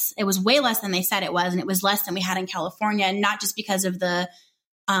less. It was way less than they said it was. And it was less than we had in California, not just because of the,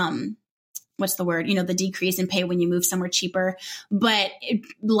 the decrease in pay when you move somewhere cheaper, but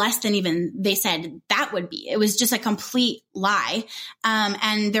less than even they said that would be. It was just a complete lie.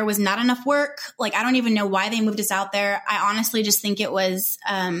 And there was not enough work. Like, I don't even know why they moved us out there. I honestly just think it was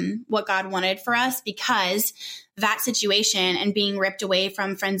what God wanted for us, because that situation and being ripped away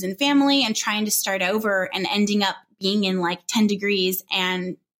from friends and family and trying to start over and ending up being in like 10 degrees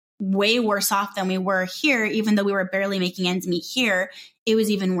and way worse off than we were here, even though we were barely making ends meet here, it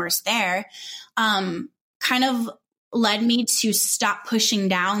was even worse there, kind of led me to stop pushing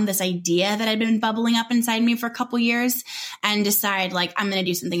down this idea that had been bubbling up inside me for a couple years and decide like, I'm going to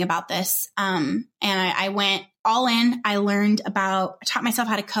do something about this. And I went all in. I taught myself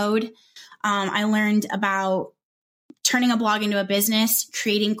how to code. I learned about turning a blog into a business,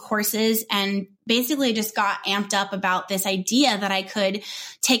 creating courses, and basically just got amped up about this idea that I could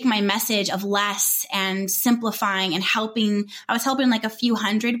take my message of less and simplifying and helping. I was helping like a few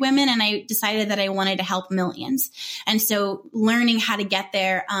hundred women, and I decided that I wanted to help millions. And so learning how to get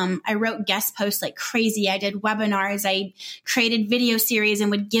there, I wrote guest posts like crazy. I did webinars. I created video series and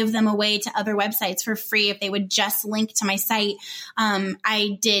would give them away to other websites for free if they would just link to my site.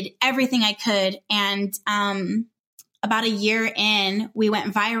 I did everything I could. And about a year in, we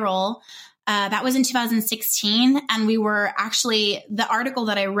went viral. That was in 2016. And we were actually, the article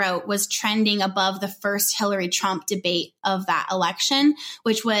that I wrote was trending above the first Hillary Trump debate of that election,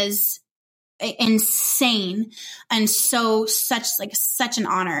 which was insane. And such an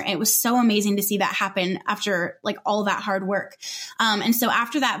honor. It was so amazing to see that happen after like all that hard work. And so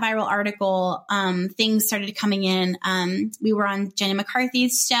after that viral article, things started coming in. We were on Jenny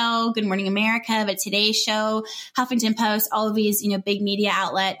McCarthy's show, Good Morning America, the Today Show, Huffington Post, all of these, big media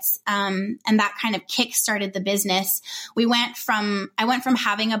outlets. And that kind of kick-started the business. I went from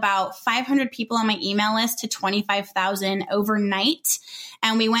having about 500 people on my email list to 25,000 overnight.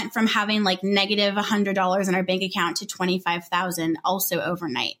 And we went from having like negative $100 in our bank account to 25,000 also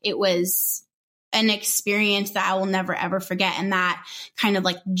overnight. It was an experience that I will never, ever forget. And that kind of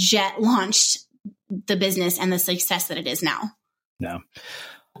like jet launched the business and the success that it is now. Yeah.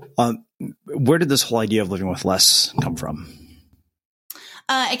 Where did this whole idea of living with less come from?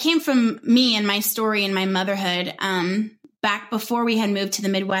 It came from me and my story and my motherhood. Back before we had moved to the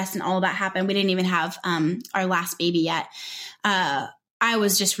Midwest and all of that happened, we didn't even have our last baby yet. I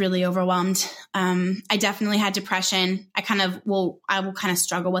was just really overwhelmed. I definitely had depression. I will kind of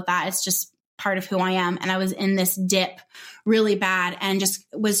struggle with that. It's just part of who I am. And I was in this dip really bad and just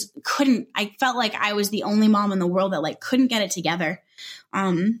I felt like I was the only mom in the world that couldn't get it together.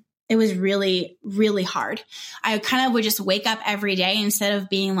 It was really, really hard. I kind of would just wake up every day instead of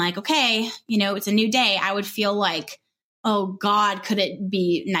being like, okay, it's a new day. I would feel like, oh God, could it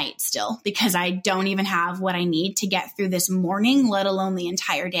be night still? Because I don't even have what I need to get through this morning, let alone the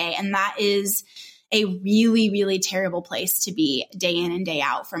entire day. And that is a really, really terrible place to be day in and day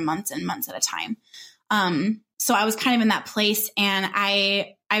out for months and months at a time. So I was kind of in that place, and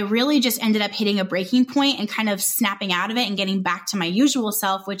I really just ended up hitting a breaking point and kind of snapping out of it and getting back to my usual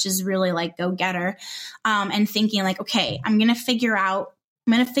self, which is really go-getter, and thinking okay, I'm going to figure out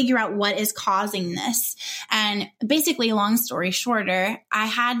what is causing this. And basically, long story shorter, I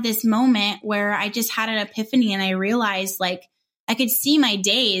had this moment where I just had an epiphany, and I realized I could see my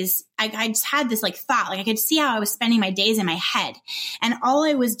days. I just had this thought, I could see how I was spending my days in my head. And all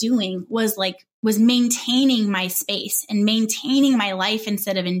I was doing was maintaining my space and maintaining my life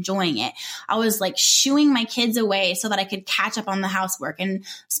instead of enjoying it. I was shooing my kids away so that I could catch up on the housework and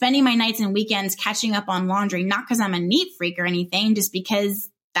spending my nights and weekends catching up on laundry, not because I'm a neat freak or anything, just because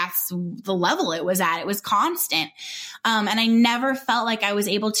that's the level it was at. It was constant. And I never felt like I was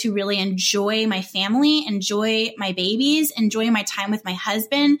able to really enjoy my family, enjoy my babies, enjoy my time with my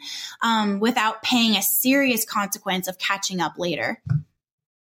husband, without paying a serious consequence of catching up later.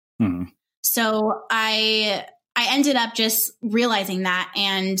 Hmm. So I ended up just realizing that,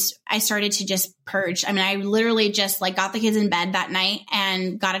 and I started to just purge. I mean, I literally just got the kids in bed that night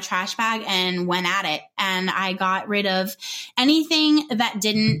and got a trash bag and went at it. And I got rid of anything that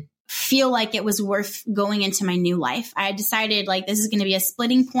didn't feel like it was worth going into my new life. I decided this is going to be a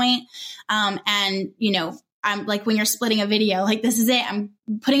splitting point. And I'm when you're splitting a video, this is it. I'm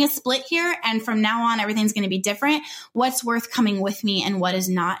putting a split here. And from now on, everything's going to be different. What's worth coming with me and what is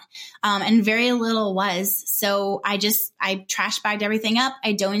not. And very little was. So I trash bagged everything up.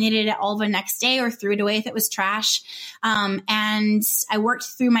 I donated it all the next day or threw it away if it was trash. And I worked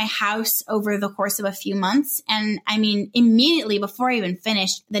through my house over the course of a few months. And I mean, immediately before I even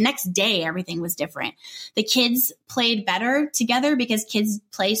finished, the next day, everything was different. The kids played better together because kids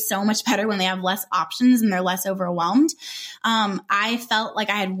play so much better when they have less options and they're less overwhelmed. I felt like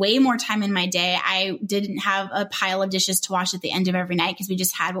I had way more time in my day. I didn't have a pile of dishes to wash at the end of every night because we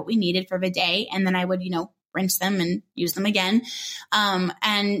just had what we needed for the day. And then I would, rinse them and use them again.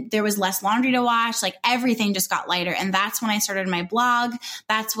 And there was less laundry to wash. Everything just got lighter. And that's when I started my blog.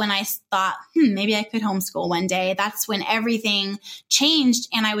 That's when I thought, maybe I could homeschool one day. That's when everything changed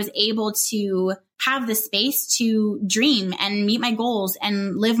and I was able to have the space to dream and meet my goals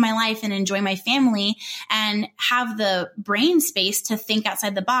and live my life and enjoy my family and have the brain space to think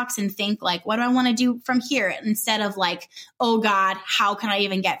outside the box and think what do I want to do from here? Instead of oh God, how can I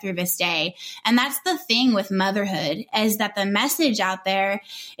even get through this day? And that's the thing with motherhood, is that the message out there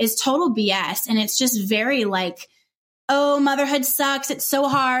is total BS. And it's just very oh, motherhood sucks. It's so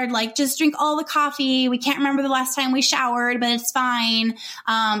hard. Just drink all the coffee. We can't remember the last time we showered, but it's fine.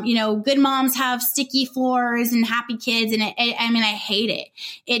 Good moms have sticky floors and happy kids. And I hate it.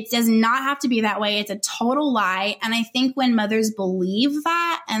 It does not have to be that way. It's a total lie. And I think when mothers believe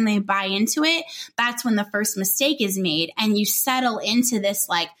that and they buy into it, that's when the first mistake is made. And you settle into this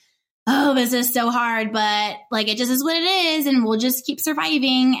oh, this is so hard, but it just is what it is. And we'll just keep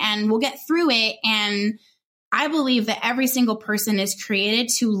surviving and we'll get through it. And I believe that every single person is created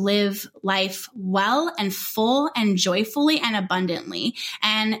to live life well and full and joyfully and abundantly.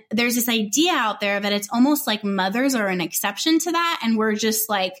 And there's this idea out there that it's almost like mothers are an exception to that. And we're just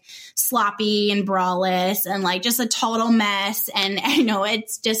sloppy and braless and just a total mess. And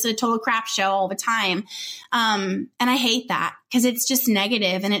it's just a total crap show all the time. And I hate that because it's just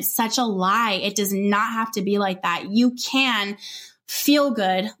negative and it's such a lie. It does not have to be like that. You can feel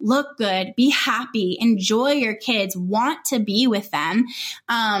good, look good, be happy, enjoy your kids, want to be with them,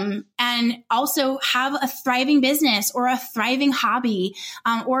 and also have a thriving business or a thriving hobby,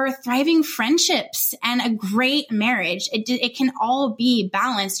 or thriving friendships and a great marriage. It can all be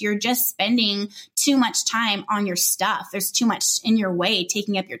balanced. You're just spending too much time on your stuff. There's too much in your way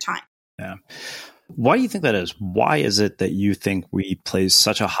taking up your time. Yeah. Why do you think that is? Why is it that you think we place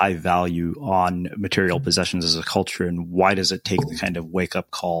such a high value on material possessions as a culture, and why does it take the kind of wake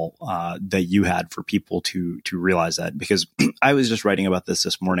up call that you had for people to realize that? Because I was just writing about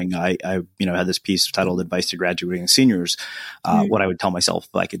this morning. I had this piece titled "Advice to Graduating Seniors." What I would tell myself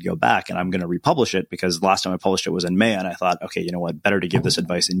if I could go back, and I'm going to republish it because the last time I published it was in May, and I thought, okay, you know what, better to give this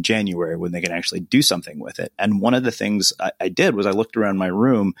advice in January when they can actually do something with it. And one of the things I did was I looked around my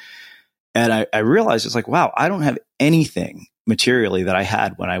room. And I realized it's like, wow, I don't have anything materially that I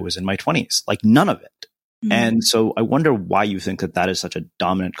had when I was in my 20s, like none of it. Mm-hmm. And so I wonder why you think that is such a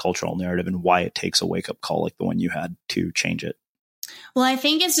dominant cultural narrative and why it takes a wake up call like the one you had to change it. Well, I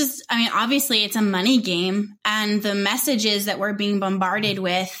think it's just, obviously it's a money game, and the messages that we're being bombarded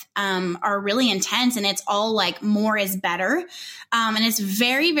with are really intense, and it's all like more is better. And it's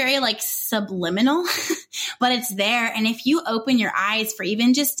very, very like subliminal, but it's there. And if you open your eyes for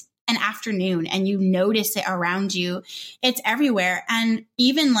even just an afternoon and you notice it around you, it's everywhere. And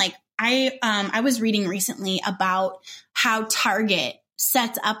even like I was reading recently about how Target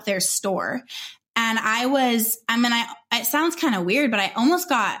sets up their store. And it sounds kind of weird, but I almost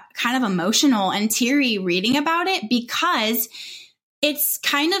got kind of emotional and teary reading about it because it's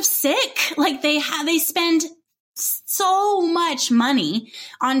kind of sick. Like they spend so much money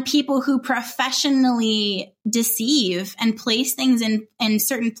on people who professionally deceive and place things in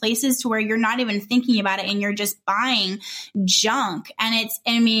certain places to where you're not even thinking about it and you're just buying junk. And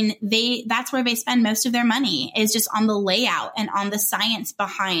that's where they spend most of their money, is just on the layout and on the science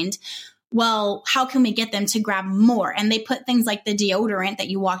behind, well, how can we get them to grab more? And they put things like the deodorant that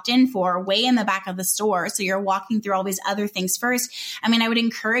you walked in for way in the back of the store. So you're walking through all these other things first. I would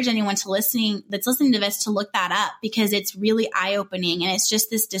encourage anyone that's listening to this to look that up, because it's really eye-opening, and it's just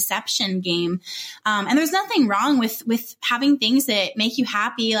this deception game. And there's nothing wrong with having things that make you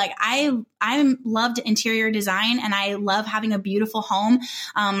happy. Like I loved interior design, and I love having a beautiful home.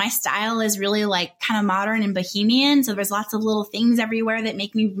 My style is really like kind of modern and bohemian. So there's lots of little things everywhere that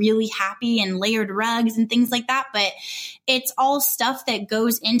make me really happy, and layered rugs and things like that. But it's all stuff that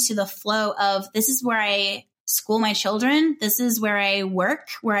goes into the flow of, this is where I school my children. This is where I work,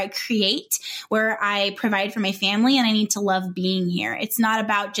 where I create, where I provide for my family, and I need to love being here. It's not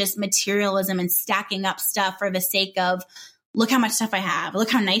about just materialism and stacking up stuff for the sake of, look how much stuff I have.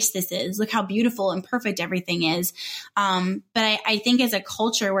 Look how nice this is. Look how beautiful and perfect everything is. But I think as a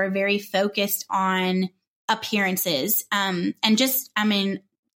culture, we're very focused on appearances. And just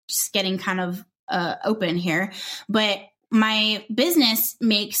getting kind of open here, but my business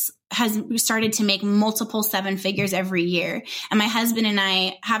has started to make multiple 7 figures every year. And my husband and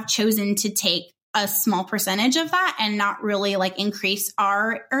I have chosen to take a small percentage of that and not really like increase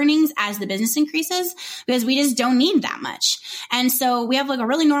our earnings as the business increases, because we just don't need that much. And so we have like a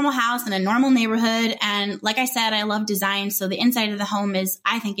really normal house in a normal neighborhood. And like I said, I love design. So the inside of the home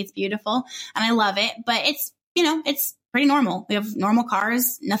I think it's beautiful and I love it, but it's pretty normal. We have normal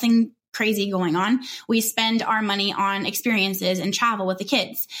cars, nothing crazy going on. We spend our money on experiences and travel with the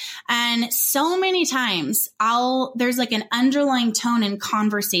kids. And so many times there's like an underlying tone in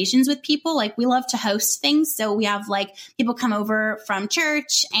conversations with people. Like we love to host things. So we have like people come over from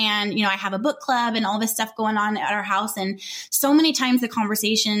church, and, I have a book club and all this stuff going on at our house. And so many times the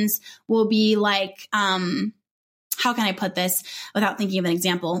conversations will be like, how can I put this without thinking of an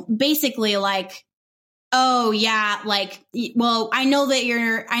example? Basically like, oh yeah, like, well, I know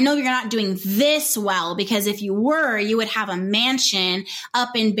you're not doing this well, because if you were, you would have a mansion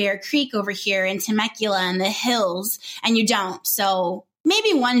up in Bear Creek over here in Temecula in the hills, and you don't. So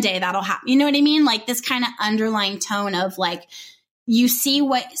maybe one day that'll happen. You know what I mean? Like this kind of underlying tone of like, you see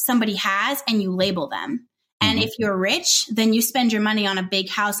what somebody has and you label them. And if you're rich, then you spend your money on a big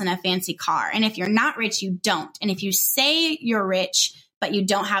house and a fancy car. And if you're not rich, you don't. And if you say you're rich, but you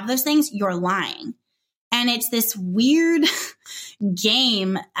don't have those things, you're lying. And it's this weird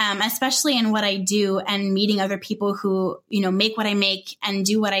game, especially in what I do and meeting other people who, make what I make and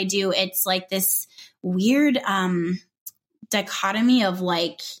do what I do. It's like this weird dichotomy of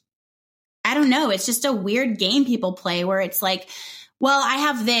like, I don't know. It's just a weird game people play where it's like, well, I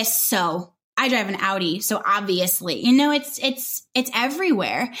have this, so I drive an Audi. So obviously, it's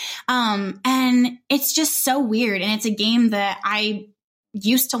everywhere. And it's just so weird. And it's a game that I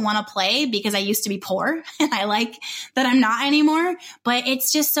used to want to play because I used to be poor, and I like that I'm not anymore, but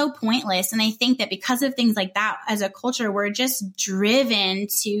it's just so pointless. And I think that because of things like that, as a culture, we're just driven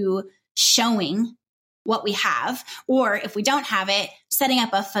to showing what we have, or if we don't have it, setting up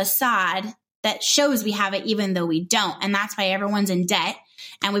a facade that shows we have it even though we don't. And that's why everyone's in debt.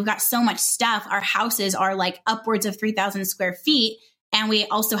 And we've got so much stuff. Our houses are like upwards of 3,000 square feet. And we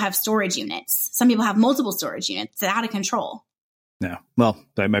also have storage units. Some people have multiple storage units. It's out of control. Yeah. Well,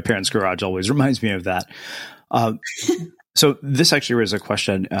 my parents' garage always reminds me of that. So this actually raises a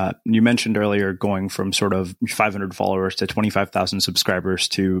question. You mentioned earlier going from sort of 500 followers to 25,000 subscribers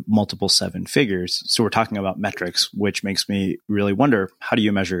to multiple seven figures. So we're talking about metrics, which makes me really wonder, how do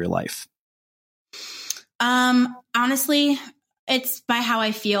you measure your life? Honestly, it's by how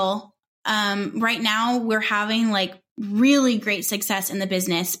I feel. Right now we're having like really great success in the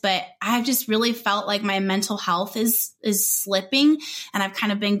business, but I've just really felt like my mental health is slipping, and I've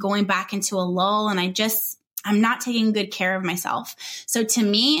kind of been going back into a lull, and I'm not taking good care of myself. So to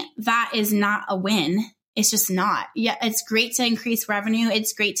me, that is not a win. It's just not. Yeah, it's great to increase revenue.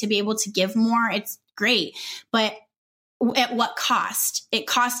 It's great to be able to give more. It's great. But at what cost? It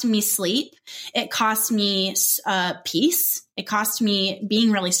cost me sleep. It cost me peace. It cost me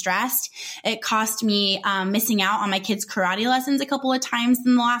being really stressed. It cost me missing out on my kids' karate lessons a couple of times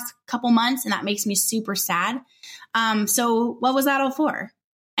in the last couple months. And that makes me super sad. So what was that all for?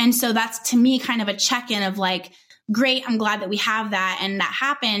 And so that's, to me, kind of a check-in of like, great, I'm glad that we have that and that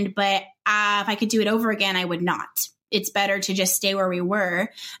happened. But if I could do it over again, I would not. It's better to just stay where we were.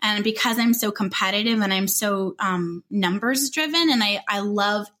 And because I'm so competitive and I'm so numbers driven, and I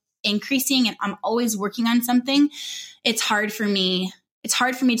love increasing and I'm always working on something, it's hard for me. It's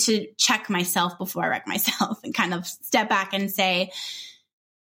hard for me to check myself before I wreck myself and kind of step back and say,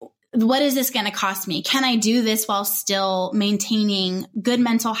 what is this going to cost me? Can I do this while still maintaining good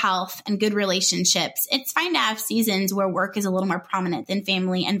mental health and good relationships? It's fine to have seasons where work is a little more prominent than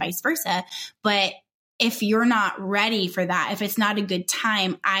family and vice versa. But if you're not ready for that, if it's not a good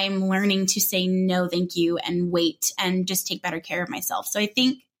time, I'm learning to say no, thank you, and wait and just take better care of myself. So I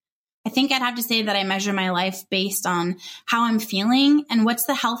think I'd have to say that I measure my life based on how I'm feeling and what's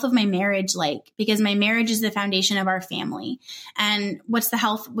the health of my marriage like, because my marriage is the foundation of our family. And what's the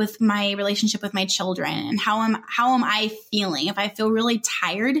health with my relationship with my children, and how am I feeling? If I feel really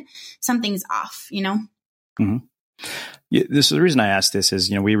tired, something's off, you know? Mm-hmm. Yeah, this is the reason I asked this is,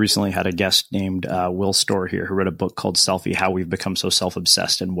 we recently had a guest named Will Storr here who wrote a book called Selfie, How We've Become So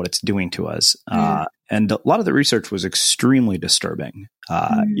Self-Obsessed and What It's Doing to Us. And a lot of the research was extremely disturbing.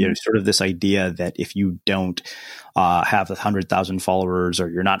 Sort of this idea that if you don't have 100,000 followers, or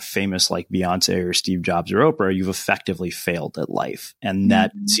you're not famous like Beyonce or Steve Jobs or Oprah, you've effectively failed at life. And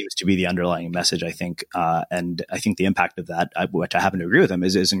that seems to be the underlying message, I think. And I think the impact of that, which I happen to agree with him,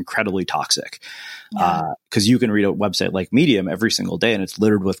 is incredibly toxic. Because you can read a website like Medium every single day, and it's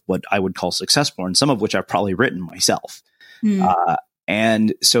littered with what I would call success porn, some of which I've probably written myself.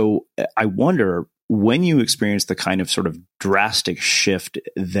 And so I wonder, when you experience the kind of sort of drastic shift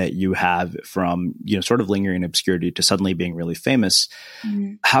that you have from, sort of lingering obscurity to suddenly being really famous,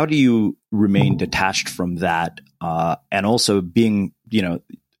 how do you remain detached from that? And also being,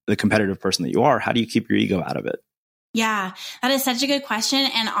 the competitive person that you are, how do you keep your ego out of it? Yeah, that is such a good question.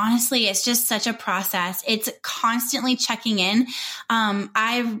 And honestly, it's just such a process. It's constantly checking in.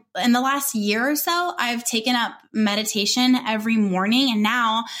 In the last year or so, I've taken up meditation every morning, and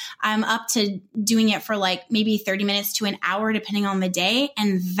now I'm up to doing it for like maybe 30 minutes to an hour, depending on the day.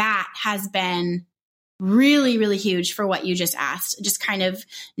 And that has been really, really huge for what you just asked. Just kind of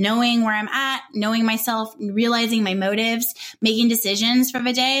knowing where I'm at, knowing myself, realizing my motives, making decisions for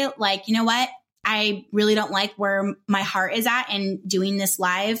the day. Like, you know what? I really don't like where my heart is at in doing this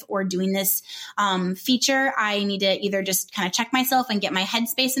live or doing this feature. I need to either just kind of check myself and get my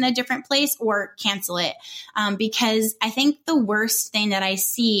headspace in a different place, or cancel it. Because I think the worst thing that I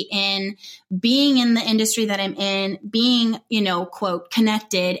see in being in the industry that I'm in, being, quote,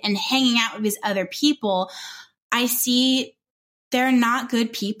 connected and hanging out with these other people, I see they're not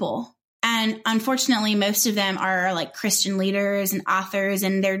good people. And unfortunately, most of them are like Christian leaders and authors,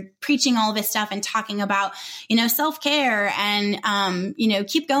 and they're preaching all this stuff and talking about, self-care and,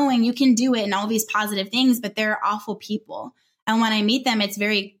 keep going, you can do it, and all these positive things, but they're awful people. And when I meet them, it's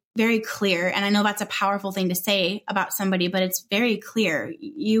very, very clear. And I know that's a powerful thing to say about somebody, but it's very clear.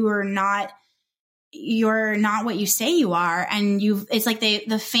 You're not what you say you are. And it's like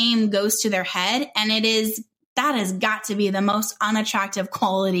the fame goes to their head, and that has got to be the most unattractive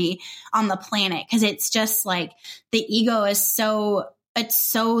quality on the planet, because it's just like the ego is it's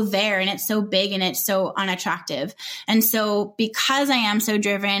so there, and it's so big, and it's so unattractive. And so because I am so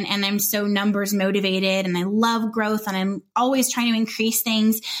driven and I'm so numbers motivated and I love growth and I'm always trying to increase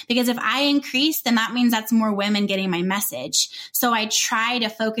things, because if I increase, then that means that's more women getting my message. So I try to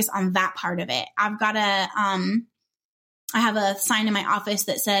focus on that part of it. I have a sign in my office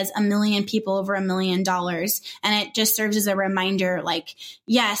that says 1 million people over $1 million. And it just serves as a reminder, like,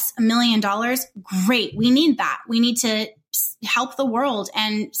 yes, $1 million. Great. We need that. We need to help the world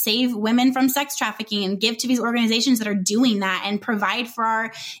and save women from sex trafficking and give to these organizations that are doing that and provide for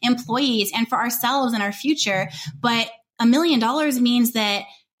our employees and for ourselves and our future. But $1 million means that,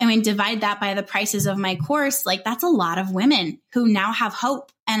 I mean, divide that by the prices of my course. Like, that's a lot of women who now have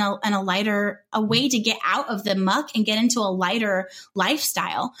hope and a way to get out of the muck and get into a lighter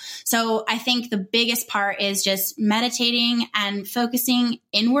lifestyle. So I think the biggest part is just meditating and focusing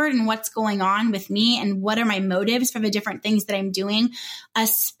inward and what's going on with me and what are my motives for the different things that I'm doing,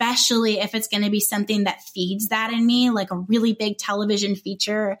 especially if it's going to be something that feeds that in me, like a really big television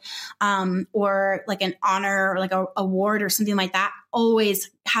feature, or like an honor or like a award or something like that. Always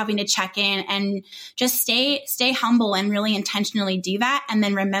having to check in and just stay humble and really intentionally do that. And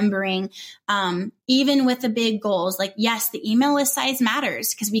then remembering, even with the big goals, like, yes, the email list size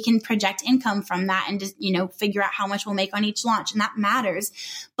matters because we can project income from that and just, figure out how much we'll make on each launch. And that matters,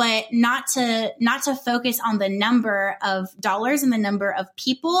 but not to focus on the number of dollars and the number of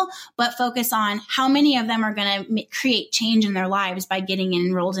people, but focus on how many of them are going to create change in their lives by getting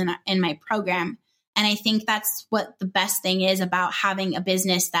enrolled in my program. And I think that's what the best thing is about having a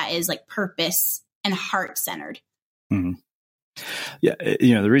business that is like purpose and heart centered. Mm-hmm. Yeah.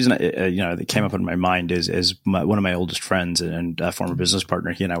 The reason, that came up in my mind is one of my oldest friends and a former business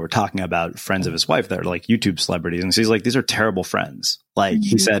partner. He and I were talking about friends of his wife that are like YouTube celebrities. And so he's like, these are terrible friends. Like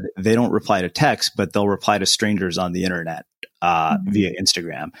he said, they don't reply to text, but they'll reply to strangers on the internet via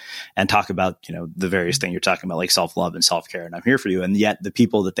Instagram and talk about, the various things you're talking about, like self-love and self-care. And I'm here for you. And yet the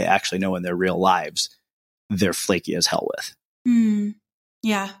people that they actually know in their real lives, they're flaky as hell with.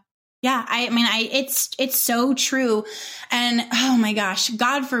 Yeah. Yeah. It's so true. And oh my gosh,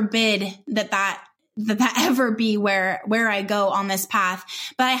 God forbid that ever be where I go on this path.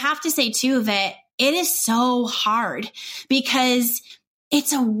 But I have to say too, that it is so hard because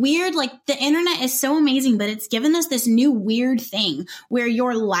it's a weird, like the internet is so amazing, but it's given us this new weird thing where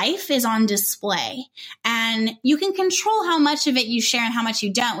your life is on display and you can control how much of it you share and how much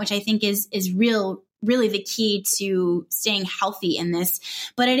you don't, which I think is really the key to staying healthy in this.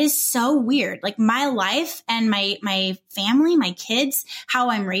 But it is so weird. Like my life and my family, my kids, how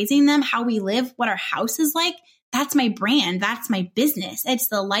I'm raising them, how we live, what our house is like. That's my brand. That's my business. It's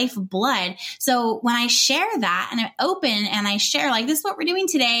the lifeblood. So when I share that and I'm open and I share like, this is what we're doing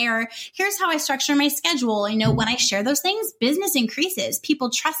today, or here's how I structure my schedule. When I share those things, business increases. People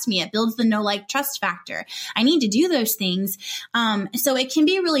trust me. It builds the know, like, trust factor. I need to do those things. So it can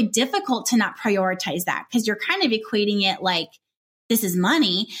be really difficult to not prioritize that because you're kind of equating it like, this is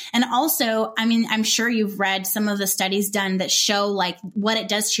money. And also, I'm sure you've read some of the studies done that show like what it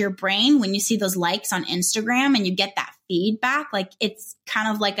does to your brain when you see those likes on Instagram and you get that feedback. Like it's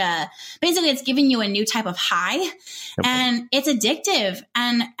kind of like basically it's giving you a new type of high. Yep. And it's addictive.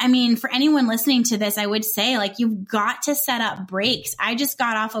 And for anyone listening to this, I would say like, you've got to set up breaks. I just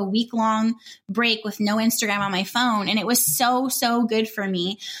got off a week-long break with no Instagram on my phone. And it was so, so good for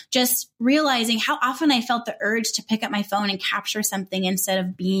me. Just realizing how often I felt the urge to pick up my phone and capture something instead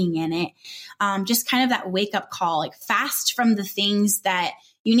of being in it. Just kind of that wake up call, like fast from the things that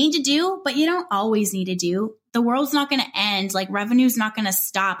you need to do, but you don't always need to do. The world's not going to end. Like revenue's not going to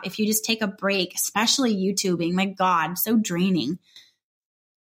stop if you just take a break, especially YouTubing. My God, so draining.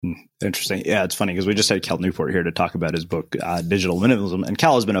 Interesting. Yeah, it's funny because we just had Cal Newport here to talk about his book, Digital Minimalism. And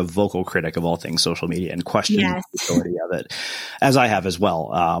Cal has been a vocal critic of all things social media and questioned the utility of it, as I have as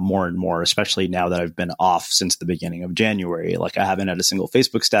well, more and more, especially now that I've been off since the beginning of January. Like I haven't had a single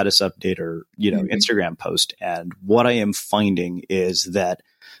Facebook status update or, Instagram post. And what I am finding is that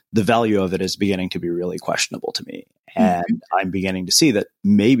the value of it is beginning to be really questionable to me. And I'm beginning to see that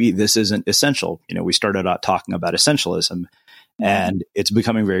maybe this isn't essential. We started out talking about essentialism. And it's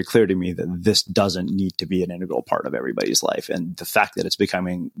becoming very clear to me that this doesn't need to be an integral part of everybody's life. And the fact that it's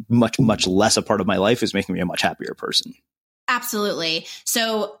becoming much, much less a part of my life is making me a much happier person. Absolutely.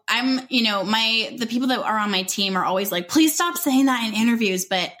 So the people that are on my team are always like, please stop saying that in interviews,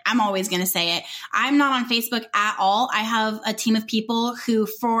 but I'm always going to say it. I'm not on Facebook at all. I have a team of people who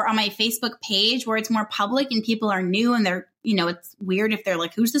on my Facebook page where it's more public and people are new and they're, it's weird if they're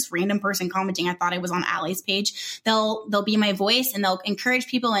like, who's this random person commenting? I thought I was on Allie's page. They'll be my voice and they'll encourage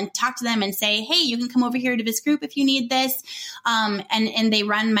people and talk to them and say, hey, you can come over here to this group if you need this. And they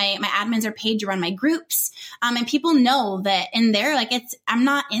run my admins are paid to run my groups. And people know that in there, like I'm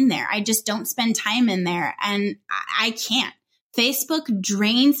not in there. I just don't spend time in there and I can't. Facebook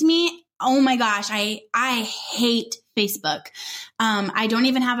drains me. Oh my gosh. I hate Facebook. I don't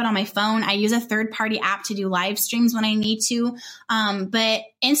even have it on my phone. I use a third-party app to do live streams when I need to. But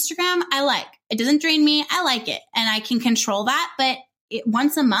Instagram, I like. It doesn't drain me. I like it. And I can control that. But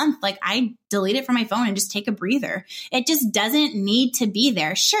once a month, like I delete it from my phone and just take a breather. It just doesn't need to be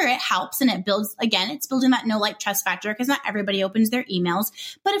there. Sure, it helps and it builds, again, it's building that no like trust factor because not everybody opens their emails.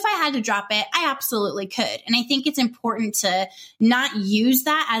 But if I had to drop it, I absolutely could. And I think it's important to not use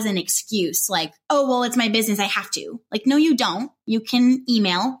that as an excuse. Like, oh, well, it's my business. I have to. Like, no, you don't. You can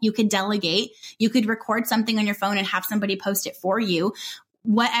email, you could delegate, you could record something on your phone and have somebody post it for you.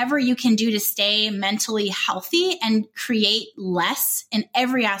 Whatever you can do to stay mentally healthy and create less in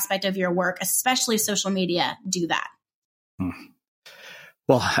every aspect of your work, especially social media, do that.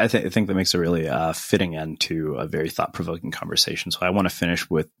 Well, I think that makes a really fitting end to a very thought-provoking conversation. So I want to finish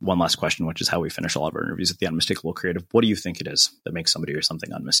with one last question, which is how we finish all of our interviews at the Unmistakable Creative. What do you think it is that makes somebody or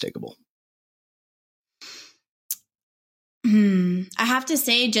something unmistakable? I have to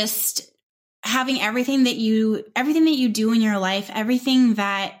say, just having everything that you do in your life, everything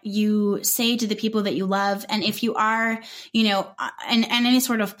that you say to the people that you love. And if you are, in any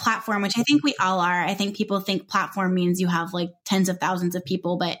sort of platform, which I think we all are, I think people think platform means you have like tens of thousands of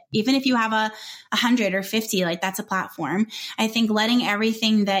people, but even if you have 100 or 50, like that's a platform. I think letting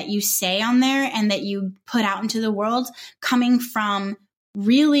everything that you say on there and that you put out into the world coming from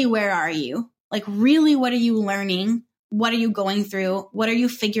really, where are you? Like really, what are you learning? What are you going through? What are you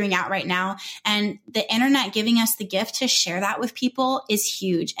figuring out right now? And the internet giving us the gift to share that with people is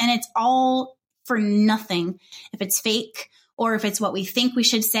huge. And it's all for nothing. If it's fake or if it's what we think we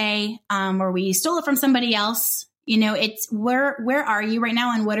should say, or we stole it from somebody else, it's where are you right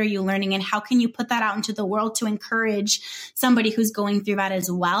now and what are you learning and how can you put that out into the world to encourage somebody who's going through that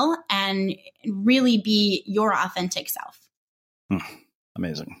as well and really be your authentic self.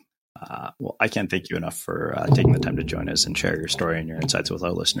 Amazing. Well, I can't thank you enough for taking the time to join us and share your story and your insights with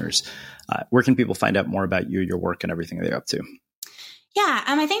our listeners. Where can people find out more about you, your work, and everything that you're up to? Yeah,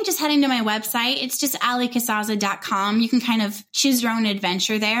 I think just heading to my website, it's just alliecasazza.com. You can kind of choose your own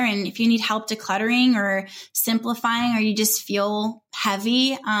adventure there. And if you need help decluttering or simplifying, or you just feel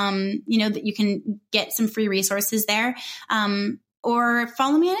heavy, that you can get some free resources there. Or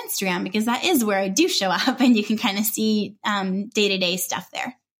follow me on Instagram because that is where I do show up and you can kind of see day-to-day stuff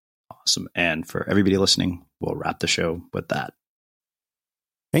there. Awesome. And for everybody listening, we'll wrap the show with that.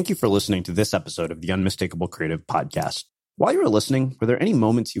 Thank you for listening to this episode of the Unmistakable Creative Podcast. While you were listening, were there any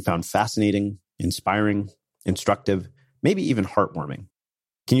moments you found fascinating, inspiring, instructive, maybe even heartwarming?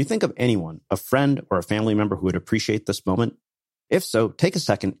 Can you think of anyone, a friend or a family member who would appreciate this moment? If so, take a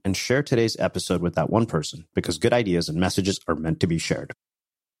second and share today's episode with that one person because good ideas and messages are meant to be shared.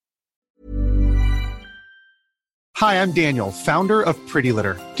 Hi, I'm Daniel, founder of Pretty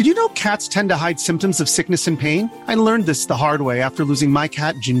Litter. Did you know cats tend to hide symptoms of sickness and pain? I learned this the hard way after losing my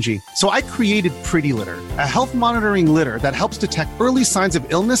cat, Gingy. So I created Pretty Litter, a health monitoring litter that helps detect early signs of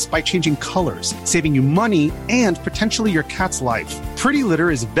illness by changing colors, saving you money and potentially your cat's life. Pretty Litter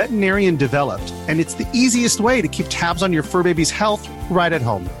is veterinarian developed, and it's the easiest way to keep tabs on your fur baby's health right at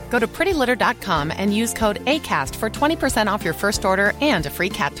home. Go to prettylitter.com and use code ACAST for 20% off your first order and a free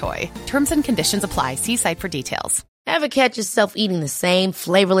cat toy. Terms and conditions apply. See site for details. Ever catch yourself eating the same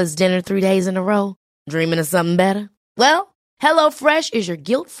flavorless dinner 3 days in a row? Dreaming of something better? Well, HelloFresh is your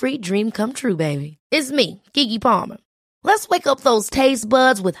guilt-free dream come true, baby. It's me, Keke Palmer. Let's wake up those taste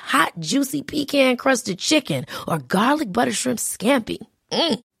buds with hot, juicy pecan-crusted chicken or garlic butter shrimp scampi.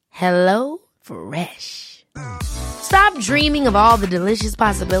 Hello Fresh. Stop dreaming of all the delicious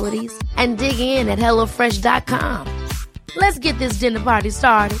possibilities and dig in at HelloFresh.com. Let's get this dinner party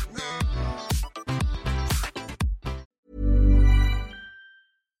started.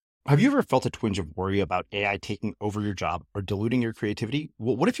 Have you ever felt a twinge of worry about AI taking over your job or diluting your creativity?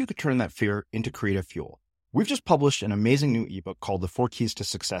 Well, what if you could turn that fear into creative fuel? We've just published an amazing new ebook called The 4 Keys to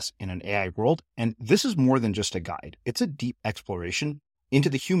Success in an AI World, and this is more than just a guide. It's a deep exploration into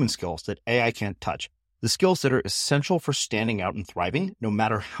the human skills that AI can't touch, the skills that are essential for standing out and thriving, no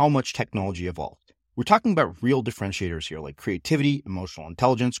matter how much technology evolves. We're talking about real differentiators here, like creativity, emotional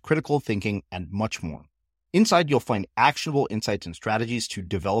intelligence, critical thinking, and much more. Inside, you'll find actionable insights and strategies to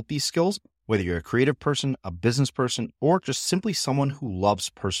develop these skills, whether you're a creative person, a business person, or just simply someone who loves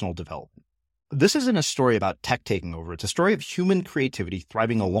personal development. This isn't a story about tech taking over. It's a story of human creativity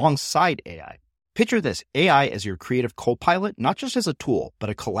thriving alongside AI. Picture this, AI as your creative co-pilot, not just as a tool, but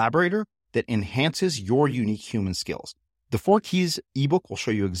a collaborator that enhances your unique human skills. The 4 Keys ebook will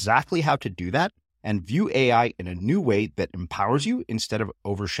show you exactly how to do that and view AI in a new way that empowers you instead of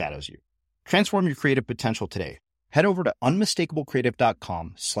overshadows you. Transform your creative potential today. Head over to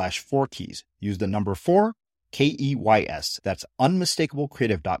unmistakablecreative.com/4keys. Use the number 4, KEYS. That's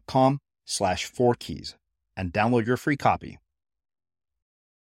unmistakablecreative.com/4keys and download your free copy.